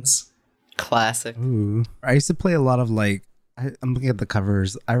aliens. Classic. Ooh. I used to play a lot of like, I'm looking at the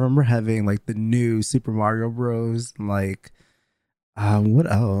covers. I remember having like the new Super Mario Bros. Like,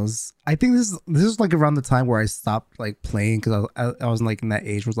 what else? I think this is like around the time where I stopped like playing because I was like in that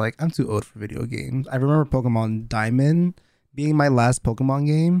age where I was like, I'm too old for video games. I remember Pokemon Diamond being my last Pokemon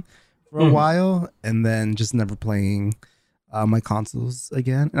game for a while, and then just never playing my consoles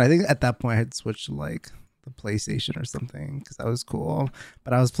again. And I think at that point I had switched to like the PlayStation or something because that was cool.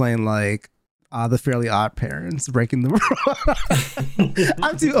 But I was playing like the Fairly Odd Parents, Breaking the Rules.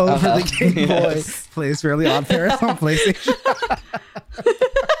 I'm too old for the Game Boy. Plays Fairly Odd Parents on PlayStation.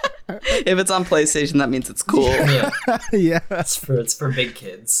 If it's on PlayStation, that means it's cool. Yeah. It's for big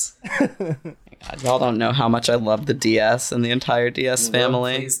kids. God, y'all don't know how much I love the DS and the entire DS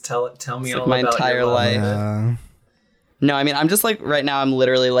family. Please tell me It's all like my about entire your love life. of it. Yeah. No, I mean, I'm just like, right now, I'm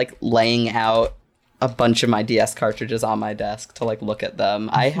literally like laying out a bunch of my DS cartridges on my desk to like look at them.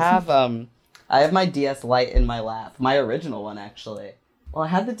 I have my DS Lite in my lap. My original one, actually. Well, I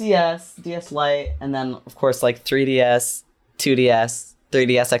had the DS Lite, and then, of course, like 3DS, 2DS,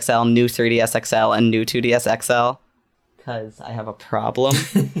 3DS XL, new 3DS XL, and new 2DS XL. Because I have a problem.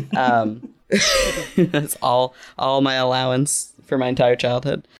 That's all my allowance for my entire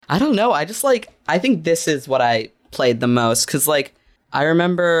childhood. I don't know. I think this is what I played the most. Because, like, I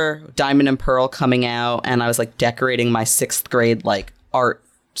remember Diamond and Pearl coming out, and I was, like, decorating my 6th grade, like, art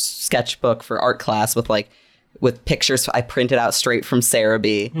sketchbook for art class with pictures I printed out straight from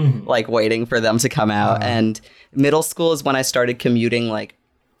Cerebi, like waiting for them to come out. And middle school is when I started commuting, like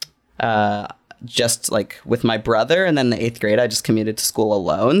just like with my brother, and then the 8th grade I just commuted to school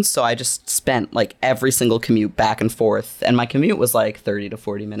alone. So I just spent like every single commute back and forth, and my commute was like 30 to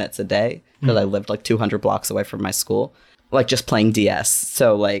 40 minutes a day because I lived like 200 blocks away from my school, like just playing DS.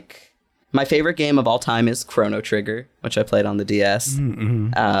 So like my favorite game of all time is Chrono Trigger, which I played on the DS.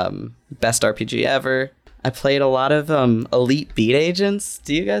 Best RPG ever. I played a lot of Elite Beat Agents.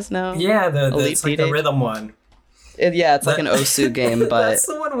 Do you guys know? Yeah, Elite it's like Beat the Agents? rhythm one. It's like an Osu game, but That's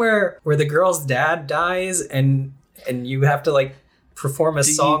the one where the girl's dad dies and you have to like perform a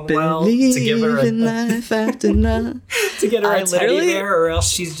song well to give her a life after life. to get her I a teddy bear, or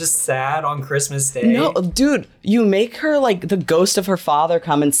else she's just sad on Christmas Day. No, dude, you make her like the ghost of her father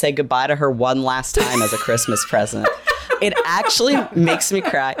come and say goodbye to her one last time as a Christmas present. It actually makes me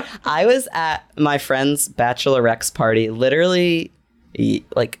cry. I was at my friend's Bachelorette's party literally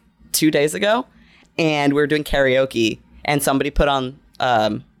like 2 days ago, and we were doing karaoke, and somebody put on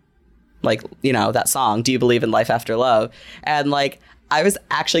like, you know, that song, Do You Believe in Life After Love? And like I was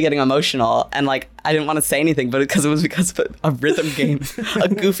actually getting emotional, and like I didn't want to say anything, but it was because of a rhythm game, a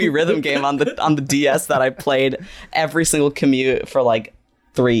goofy rhythm game on the DS that I played every single commute for like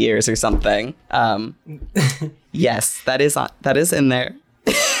 3 years or something. Yes, that is in there.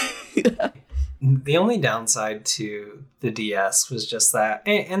 The only downside to the DS was just that,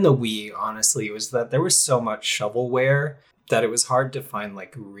 and the Wii, honestly, was that there was so much shovelware that it was hard to find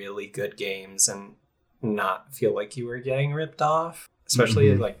like really good games and not feel like you were getting ripped off.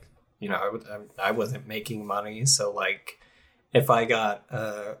 Especially like, you know, I wasn't making money, so like if I got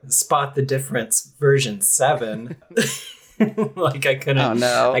Spot the Difference version 7, like I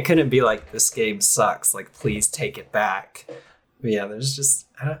couldn't be like, this game sucks, like please take it back. But yeah, there's just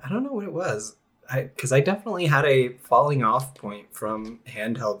I don't know what it was. Because I definitely had a falling off point from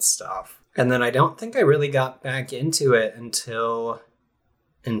handheld stuff. And then I don't think I really got back into it until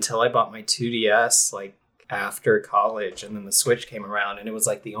I bought my 2DS like after college, and then the Switch came around, and it was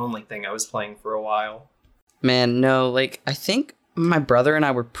like the only thing I was playing for a while. Man, no, like I think my brother and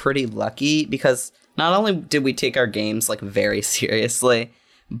I were pretty lucky because not only did we take our games like very seriously,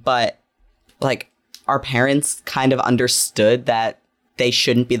 but like our parents kind of understood that they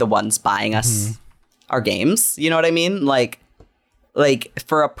shouldn't be the ones buying us our games. You know what I mean? Like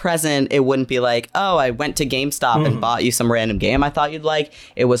for a present, it wouldn't be like, oh, I went to GameStop and bought you some random game I thought you'd like.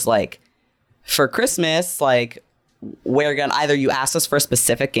 It was like, for Christmas, like, we're gonna either you asked us for a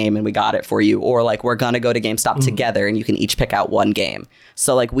specific game and we got it for you, or like we're gonna go to GameStop together and you can each pick out one game.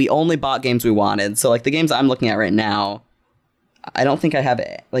 So like we only bought games we wanted. So like the games I'm looking at right now, I don't think I have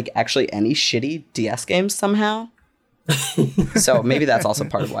like actually any shitty DS games somehow. So maybe that's also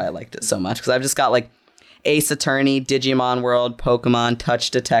part of why I liked it so much, because I've just got like Ace Attorney, Digimon World, Pokemon,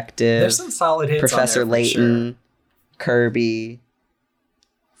 Touch Detective, There's some solid hits Professor on there for Layton, sure. Kirby,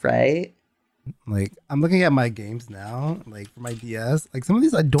 right? Like, I'm looking at my games now, like for my DS. Like some of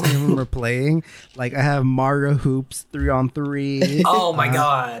these I don't even remember playing. Like I have Mario Hoops 3-on-3. Oh my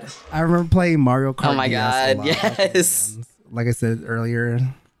god. I remember playing Mario Kart. Oh my DS God, a lot. yes. Like I said earlier.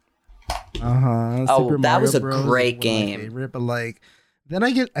 Oh, that was a Bros. great Was my game. favorite, but like, then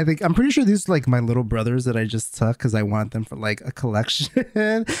I'm pretty sure these are like my little brothers that I just took because I want them for like a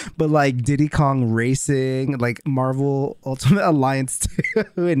collection. But like Diddy Kong Racing, like Marvel Ultimate Alliance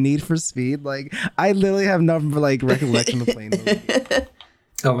 2, and Need for Speed. Like I literally have nothing but like recollection of playing those games.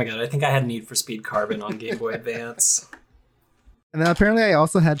 Oh my god, I think I had Need for Speed Carbon on Game Boy Advance. And then apparently I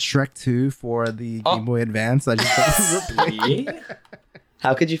also had Shrek 2 for the Game Boy Advance. I just don't remember playing. See?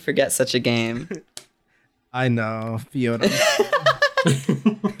 How could you forget such a game? I know, Fiona.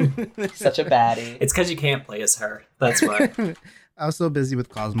 Such a baddie. It's because you can't play as her. That's why. I was so busy with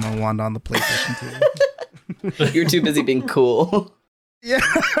Cosmo and Wanda on the PlayStation 2. You're too busy being cool. Yeah.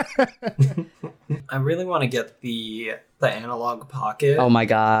 I really want to get the Analog Pocket. Oh my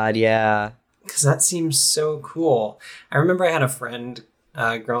god, yeah. Because that seems so cool. I remember I had a friend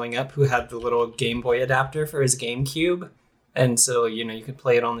growing up who had the little Game Boy adapter for his GameCube. And so, you could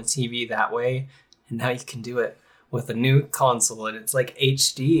play it on the TV that way. And now you can do it with a new console. And it's like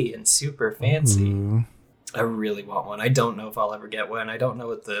HD and super fancy. Ooh. I really want one. I don't know if I'll ever get one. I don't know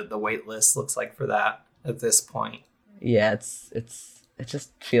what the wait list looks like for that at this point. Yeah, it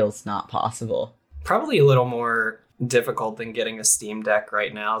just feels not possible. Probably a little more difficult than getting a Steam Deck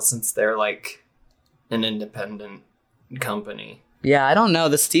right now, since they're like an independent company. Yeah, I don't know.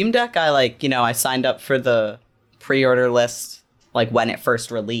 The Steam Deck, I signed up for the pre-order list like when it first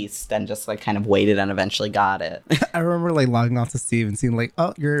released and just like kind of waited and eventually got it. I remember like logging on to Steam and seeing like,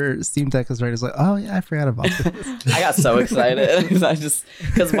 oh, your Steam Deck is ready. It's like, oh yeah, I forgot about this. I got so excited.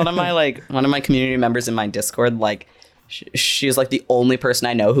 Because one of my community members in my Discord, like she's like the only person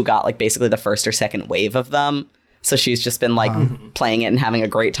I know who got like basically the first or second wave of them. So she's just been like playing it and having a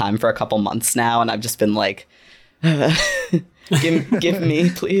great time for a couple months now, and I've just been like, give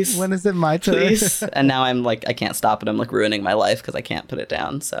me, please. When is it my turn? Please. And now I'm like, I can't stop it. I'm like ruining my life because I can't put it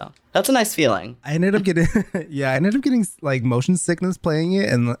down. So that's a nice feeling. I ended up getting like motion sickness playing it,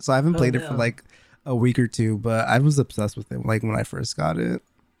 and so I haven't played it for like a week or two. But I was obsessed with it like when I first got it.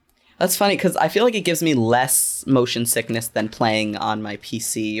 That's funny because I feel like it gives me less motion sickness than playing on my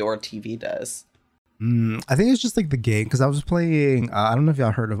PC or TV does. I think it's just like the game, because I was playing. I don't know if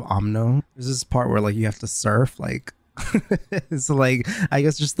y'all heard of Omno. There's this part where like you have to surf, like. So like I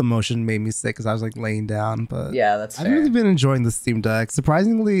guess just the motion made me sick because I was like laying down. But yeah, that's fair. I've really been enjoying the Steam Deck.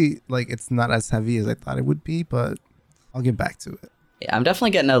 Surprisingly, like it's not as heavy as I thought it would be, but I'll get back to it. Yeah, I'm definitely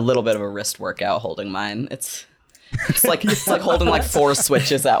getting a little bit of a wrist workout holding mine. It's like holding like 4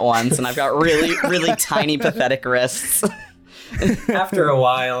 switches at once, and I've got really, really tiny, pathetic wrists. After a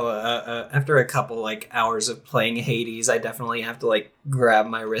while, after a couple like hours of playing Hades, I definitely have to like grab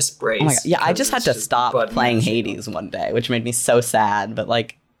my wrist brace. Oh my God. Yeah, I just had to stop playing mashing. Hades one day, which made me so sad, but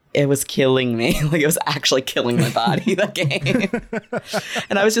like it was killing me. Like it was actually killing my body, that game.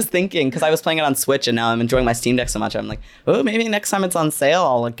 And I was just thinking, because I was playing it on Switch and now I'm enjoying my Steam Deck so much, I'm like, oh, maybe next time it's on sale,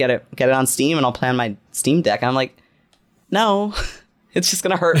 I'll like, get it on Steam and I'll play on my Steam Deck. And I'm like, no, it's just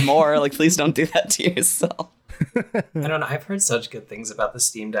gonna hurt more. Like, please don't do that to yourself. I don't know. I've heard such good things about the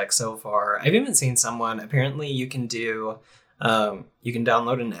Steam Deck so far. I've even seen someone. Apparently, you can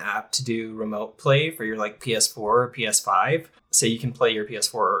download an app to do remote play for your like PS4 or PS5. So you can play your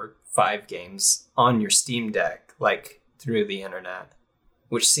PS4 or 5 games on your Steam Deck, like through the internet,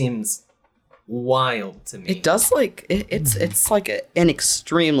 which seems wild to me. It does like it's like an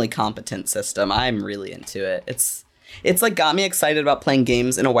extremely competent system. I'm really into it. It's like got me excited about playing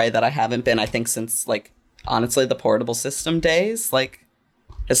games in a way that I haven't been, I think, since like honestly the portable system days. Like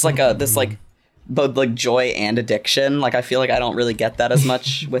it's like this like both like joy and addiction. Like I feel like I don't really get that as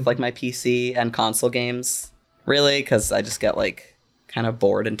much with like my PC and console games, really, because I just get like kind of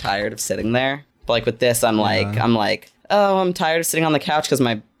bored and tired of sitting there. But like with this, I'm like, oh, I'm tired of sitting on the couch because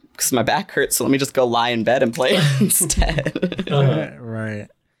my back hurts, so let me just go lie in bed and play instead. Right.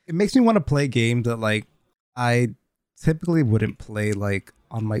 It makes me want to play games that like I typically wouldn't play like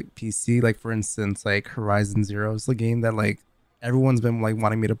on my PC. Like for instance, like Horizon Zero is the game that like everyone's been like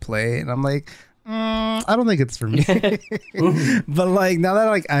wanting me to play, and I'm like, I don't think it's for me. But like now that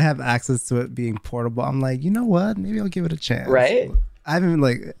like I have access to it being portable, I'm like, you know what? Maybe I'll give it a chance. Right? I've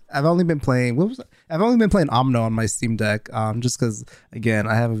only been playing Omno on my Steam Deck, just because again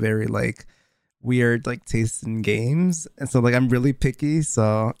I have a very like weird like taste in games, and so like I'm really picky.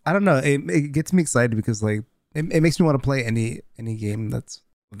 So I don't know. It gets me excited because like it makes me want to play any game that's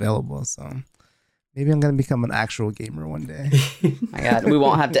available. So maybe I'm gonna become an actual gamer one day. My God, we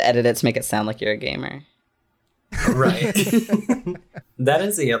won't have to edit it to make it sound like you're a gamer. Right. That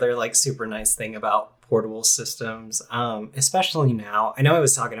is the other like super nice thing about portable systems, especially now. I know I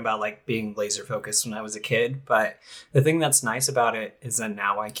was talking about like being laser focused when I was a kid, but the thing that's nice about it is that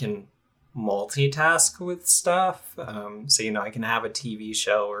now I can multitask with stuff. So, you know, I can have a TV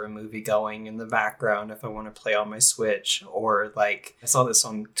show or a movie going in the background if I want to play on my Switch. Or like I saw this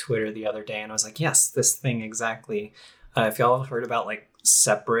on Twitter the other day and I was like, yes, this thing exactly. If y'all have heard about like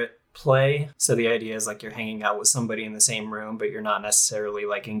separate play. So the idea is like you're hanging out with somebody in the same room, but you're not necessarily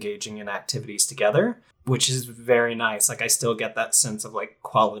like engaging in activities together, which is very nice. Like I still get that sense of like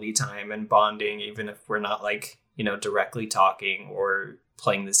quality time and bonding, even if we're not like, you know, directly talking or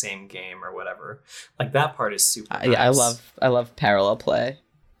playing the same game or whatever. Like that part is super nice. Yeah, I love parallel play. It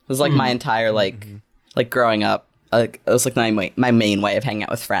was like my entire like growing up, like it was like my main way of hanging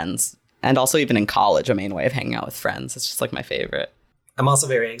out with friends. And also even in college, a main way of hanging out with friends. It's just like my favorite. I'm also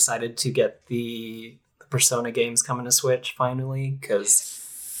very excited to get the Persona games coming to Switch finally,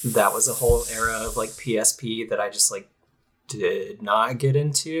 because that was a whole era of like PSP that I just like did not get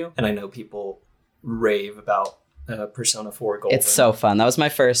into. And I know people rave about Persona 4 Golden. It's so fun. That was my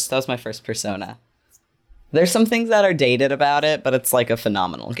first Persona. There's some things that are dated about it, but it's like a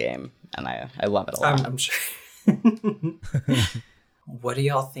phenomenal game, and I love it a lot. I'm sure. What do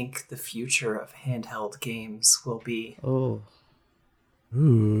y'all think the future of handheld games will be? Oh.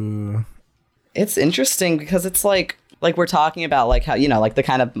 Ooh. It's interesting because it's like we're talking about like how, you know, like the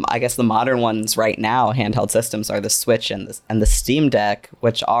kind of, I guess the modern ones right now, handheld systems are the Switch and the Steam Deck,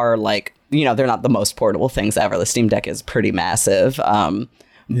 which are like, you know, they're not the most portable things ever. The Steam Deck is pretty massive.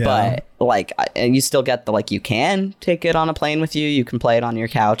 But like, and you still get the, like, you can take it on a plane with you. You can play it on your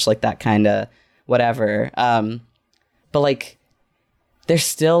couch, like that kind of whatever. But like, there's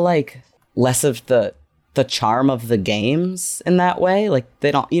still like less of the charm of the games in that way. Like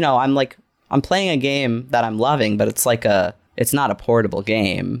they don't, you know, I'm playing a game that I'm loving, but it's not a portable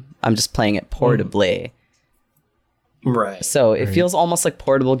game. I'm just playing it portably. Right. So it feels almost like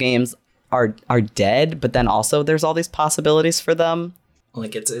portable games are dead, but then also there's all these possibilities for them.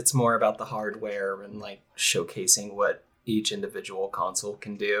 Like it's more about the hardware and like showcasing what each individual console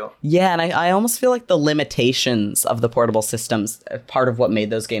can do. Yeah, and I almost feel like the limitations of the portable systems are part of what made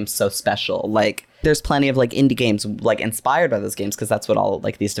those games so special. Like there's plenty of like indie games like inspired by those games, because that's what all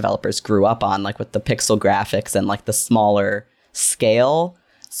like these developers grew up on, like with the pixel graphics and like the smaller scale.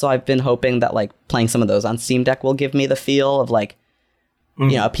 So I've been hoping that like playing some of those on Steam Deck will give me the feel of like,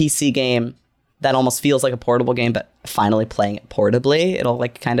 you know, a PC game that almost feels like a portable game, but finally playing it portably, it'll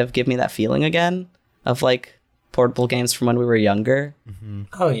like kind of give me that feeling again of like portable games from when we were younger.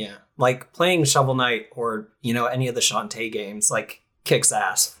 Oh yeah, like playing Shovel Knight or, you know, any of the Shantae games like kicks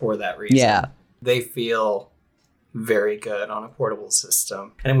ass for that reason. Yeah, they feel very good on a portable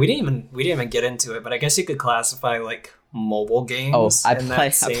system. And we didn't even get into it, but I guess you could classify like mobile games. Oh, I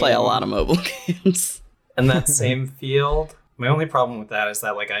play a lot of mobile games. In that same field. My only problem with that is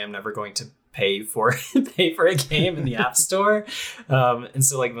that like I am never going to pay for a game in the App Store. And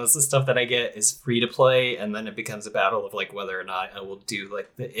so like most of the stuff that I get is free to play, and then it becomes a battle of like whether or not I will do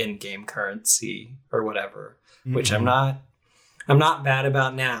like the in-game currency or whatever, which I'm not bad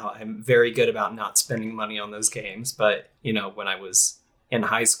about now. I'm very good about not spending money on those games. But, you know, when I was in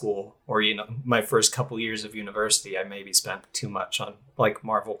high school or, you know, my first couple years of university, I maybe spent too much on like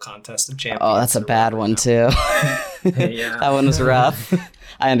Marvel Contest of Champions. Oh, that's a bad one too. Yeah. That one was rough.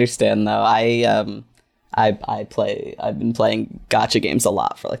 I understand though. I've been playing gacha games a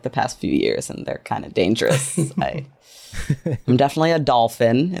lot for like the past few years, and they're kind of dangerous. I'm definitely a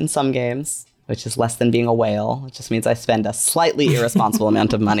dolphin in some games, which is less than being a whale. It just means I spend a slightly irresponsible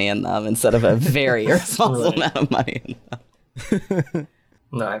amount of money in them instead of a very irresponsible amount of money in them.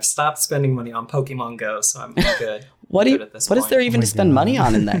 No, I've stopped spending money on Pokemon Go, so I'm good. What is there even to spend money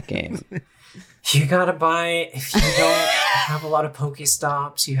on in that game? You gotta buy, if you don't have a lot of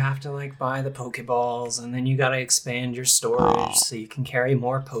Pokestops, you have to like buy the Pokeballs, and then you gotta expand your storage so you can carry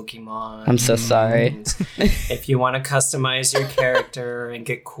more Pokemon. I'm so sorry. And if you want to customize your character and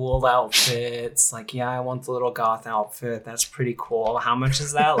get cool outfits, like, yeah, I want the little goth outfit. That's pretty cool. How much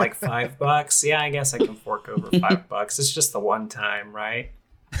is that? Like $5? Yeah, I guess I can fork over $5. It's just the one time, right?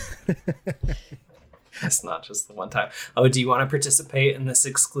 It's not just the one time. Oh, do you want to participate in this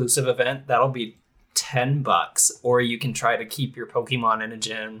exclusive event? That'll be $10, or you can try to keep your Pokemon in a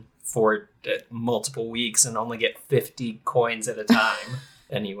gym for multiple weeks and only get 50 coins at a time.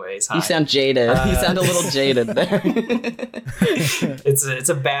 Anyways, hi. You sound jaded. You sound a little jaded there. It's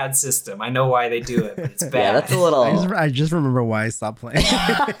a bad system. I know why they do it, but it's bad. Yeah, that's a little. I just remember why I stopped playing.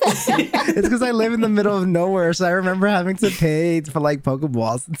 It's because I live in the middle of nowhere, so I remember having to pay for like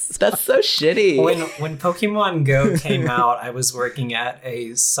Pokeballs and stuff. That's so shitty. When Pokemon Go came out, I was working at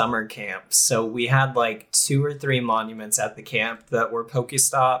a summer camp. So we had like 2 or 3 monuments at the camp that were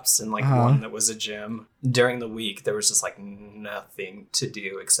Pokestops and like one that was a gym. During the week, there was just like nothing to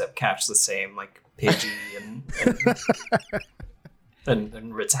do except catch the same like Pidgey and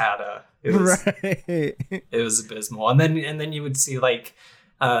Rattata. It was abysmal. And then you would see like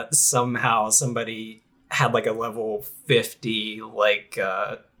somehow somebody had like a level 50 like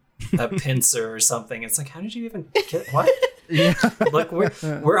a pincer or something. It's like, how did you even get what? Yeah. Like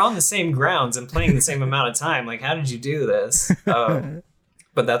we're on the same grounds and playing the same amount of time. Like, how did you do this?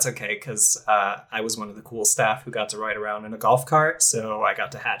 But that's okay, because I was one of the cool staff who got to ride around in a golf cart, so I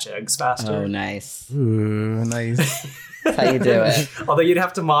got to hatch eggs faster. Oh, nice. Ooh, nice. That's how you do it. Although you'd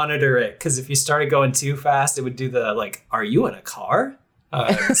have to monitor it, because if you started going too fast, it would do the, like, are you in a car?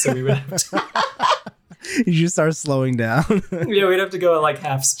 So we would have to... You just start slowing down. Yeah, we'd have to go at, like,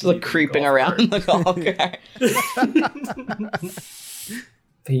 half speed. Like creeping around the golf cart.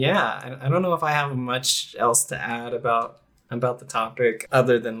 But yeah, I don't know if I have much else to add about the topic,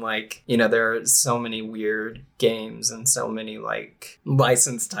 other than like, you know, there are so many weird games and so many like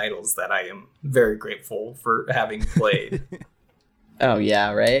licensed titles that I am very grateful for having played. Oh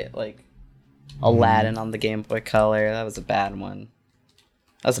yeah, right? Like Aladdin on the Game Boy Color. That was a bad one.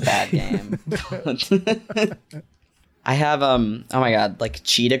 That was a bad game. I have oh my god, like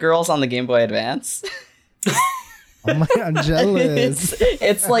Cheetah Girls on the Game Boy Advance. Oh my god, I'm jealous.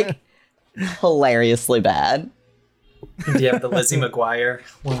 It's like hilariously bad. Do you have the Lizzie McGuire?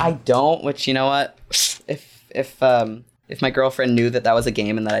 I don't, which, you know what? If my girlfriend knew that was a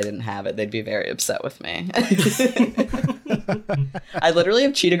game and that I didn't have it, they'd be very upset with me. I literally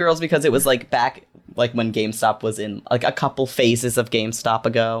have Cheetah Girls because it was like back like when GameStop was in like a couple phases of GameStop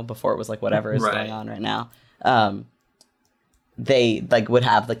ago, before it was like whatever is going on right now. They like would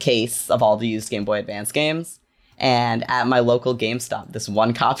have the case of all the used Game Boy Advance games. And at my local GameStop, this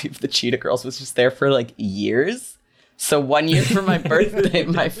one copy of the Cheetah Girls was just there for like years. So one year for my birthday,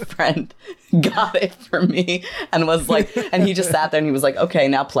 my friend got it for me and was like, and he just sat there and he was like, okay,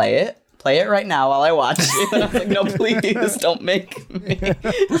 now play it. Play it right now while I watch you. And I was like, no, please don't make me.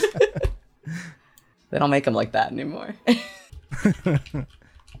 They don't make them like that anymore. I'm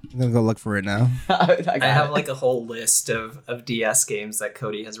gonna go look for it now. I have like a whole list of DS games that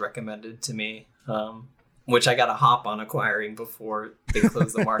Cody has recommended to me, which I gotta hop on acquiring before they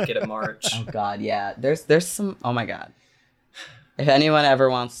close the market in March. Oh god, yeah. There's some, oh my god. If anyone ever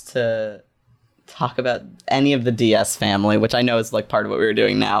wants to talk about any of the DS family, which I know is like part of what we were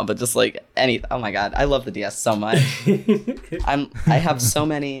doing now, but just like oh my god, I love the DS so much. I have so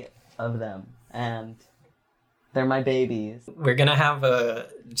many of them and they're my babies. We're gonna have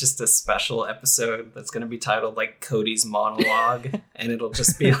just a special episode that's gonna be titled like Cody's monologue, and it'll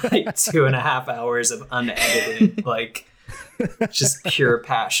just be like 2.5 hours of unedited, like just pure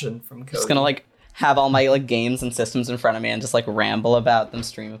passion from Cody. Just gonna like have all my like games and systems in front of me and just like ramble about them,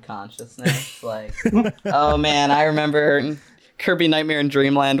 stream of consciousness. Like, oh man, I remember Kirby Nightmare in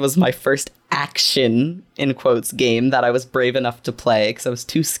Dreamland was my first action, in quotes, game that I was brave enough to play because I was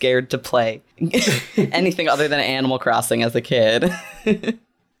too scared to play anything other than Animal Crossing as a kid.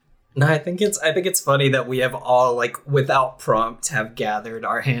 No, I think it's funny that we have all like without prompt have gathered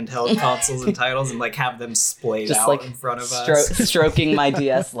our handheld consoles and titles and like have them splayed just out like in front of us, stroking my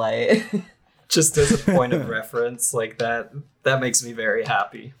DS Lite. Just as a point of reference, like that makes me very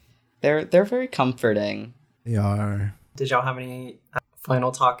happy. They're very comforting. They are. Did y'all have any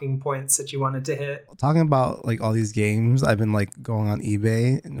final talking points that you wanted to hit? Talking about like all these games, I've been like going on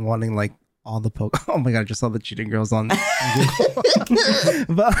eBay and wanting like all the Oh my god, I just saw the Cheetah Girls on Google.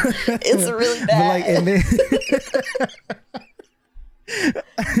 But it's really bad.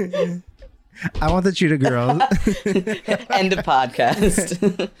 But like, I want the Cheetah Girls. End of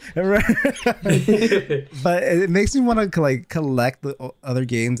podcast. But it makes me want to like collect the other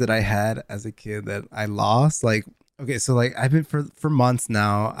games that I had as a kid that I lost. Like, okay, so like I've been for months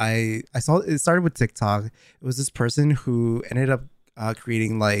now. I saw it started with TikTok. It was this person who ended up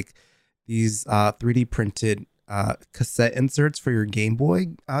creating like these 3D printed cassette inserts for your Game Boy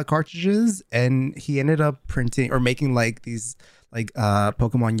cartridges, and he ended up printing or making like these like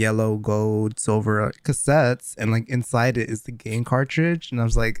Pokemon Yellow, Gold, Silver cassettes, and like inside it is the game cartridge, and I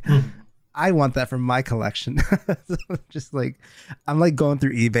was like, I want that for my collection. So just like I'm like going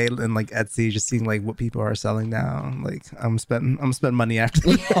through eBay and like Etsy, just seeing like what people are selling now. Like I'm spending money after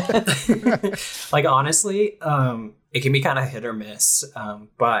that. Like honestly, it can be kind of hit or miss.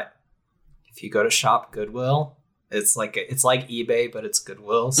 But if you go to Shop Goodwill, it's like eBay, but it's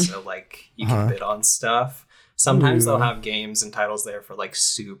Goodwill. So like you can bid on stuff. Sometimes they'll have games and titles there for like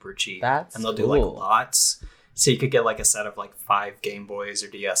super cheap. And they'll do like lots. So you could get like a set of like 5 Game Boys or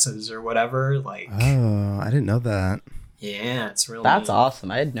DSs or whatever. Like, oh, I didn't know that. Yeah, it's really That's awesome.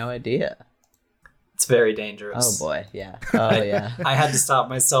 I had no idea. It's very dangerous. Oh boy, yeah. Oh yeah. I had to stop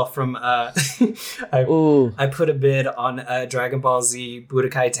myself from I put a bid on Dragon Ball Z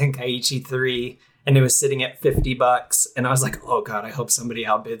Budokai Tenkaichi 3 and it was sitting at $50 and I was like, oh god, I hope somebody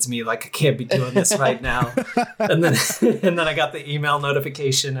outbids me. Like I can't be doing this right now. and then I got the email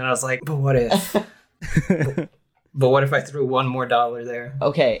notification and I was like, but what if? But what if I threw one more dollar there?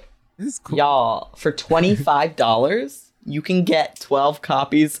 Okay, This is cool. y'all, for $25, you can get 12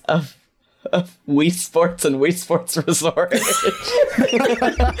 copies of Wii Sports and Wii Sports Resort.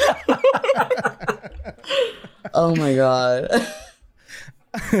 Oh my god.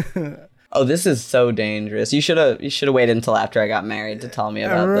 Oh, this is so dangerous. You should have waited until after I got married to tell me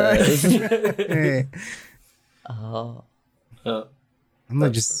about this. Hey, Oh, I'm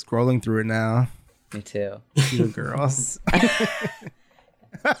like just scrolling through it now. me too. Cute girls.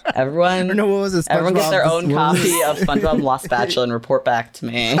 Everyone, No, what was it? everyone get their own What was it? copy of SpongeBob Lost Spatula and report back to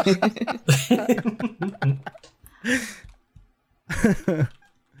me.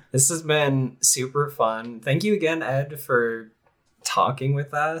 This has been super fun. Thank you again, Ed, for talking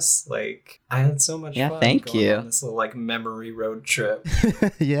with us. Like I had so much Yeah, fun thank going you. on this little like memory road trip.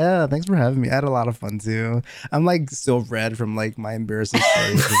 Yeah, thanks for having me. I had a lot of fun too. I'm like still red from like my embarrassing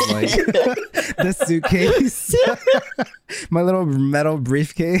stories of like the suitcase, my little metal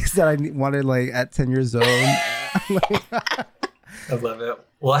briefcase that I wanted like at 10 years old. I love it.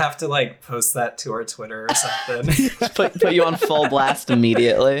 We'll have to like post that to our Twitter or something. put you on full blast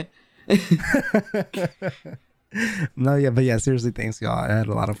immediately. No, yeah, but yeah, seriously, thanks y'all. I had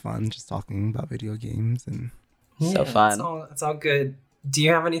a lot of fun just talking about video games and So fun. It's all good. Do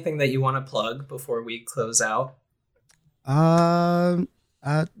you have anything that you want to plug before we close out?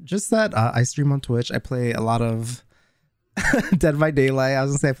 just that I stream on Twitch. I play a lot of Dead by Daylight. I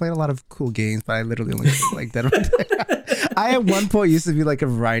was gonna say I played a lot of cool games, but I literally only play like Dead by Daylight. I at one point used to be like a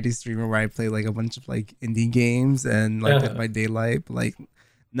variety streamer where I play like a bunch of like indie games and like Dead by Daylight. But like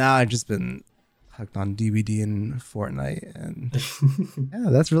now I've just been hooked on DVD and Fortnite, and yeah,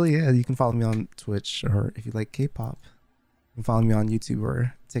 that's really it. You can follow me on Twitch, or if you like K-pop, you can follow me on YouTube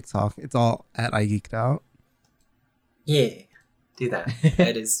or TikTok. It's all at iGeeked Yeah, do that.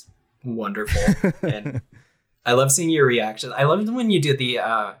 That is wonderful. And I love seeing your reactions. I love when you do the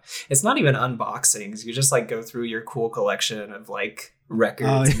it's not even unboxings. You just like go through your cool collection of like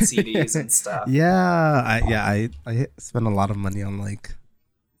records and CDs and stuff. Yeah, I spend a lot of money on like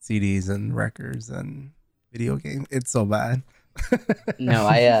CDs and records and video games. It's so bad. No,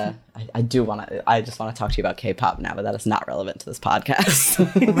 I just want to talk to you about K-pop now, but that is not relevant to this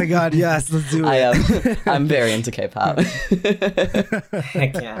podcast. Oh my god, yes, let's do it. I'm very into K-pop.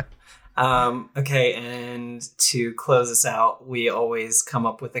 Heck yeah. Okay, and to close us out, we always come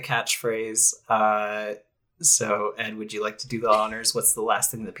up with a catchphrase. So Ed, would you like to do the honors? What's the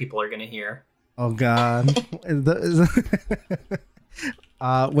last thing that people are going to hear? Oh god.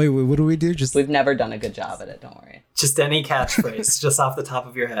 Wait, what do we do? Just We've never done a good job at it, don't worry. Just any catchphrase, just off the top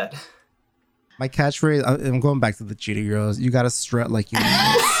of your head. my catchphrase. I'm going back to the Cheetah Girls. You gotta strut like you mean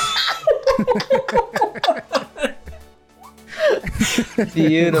it.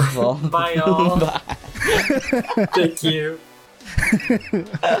 Beautiful. Bye, y'all. Bye. Thank you.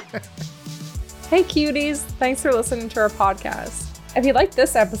 Hey cuties, thanks for listening to our podcast. If you liked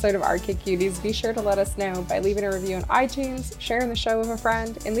this episode of Arcade Cuties, be sure to let us know by leaving a review on iTunes, sharing the show with a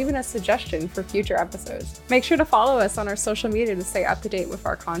friend, and leaving a suggestion for future episodes. Make sure to follow us on our social media to stay up to date with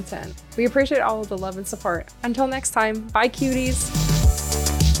our content. We appreciate all of the love and support. Until next time, bye cuties!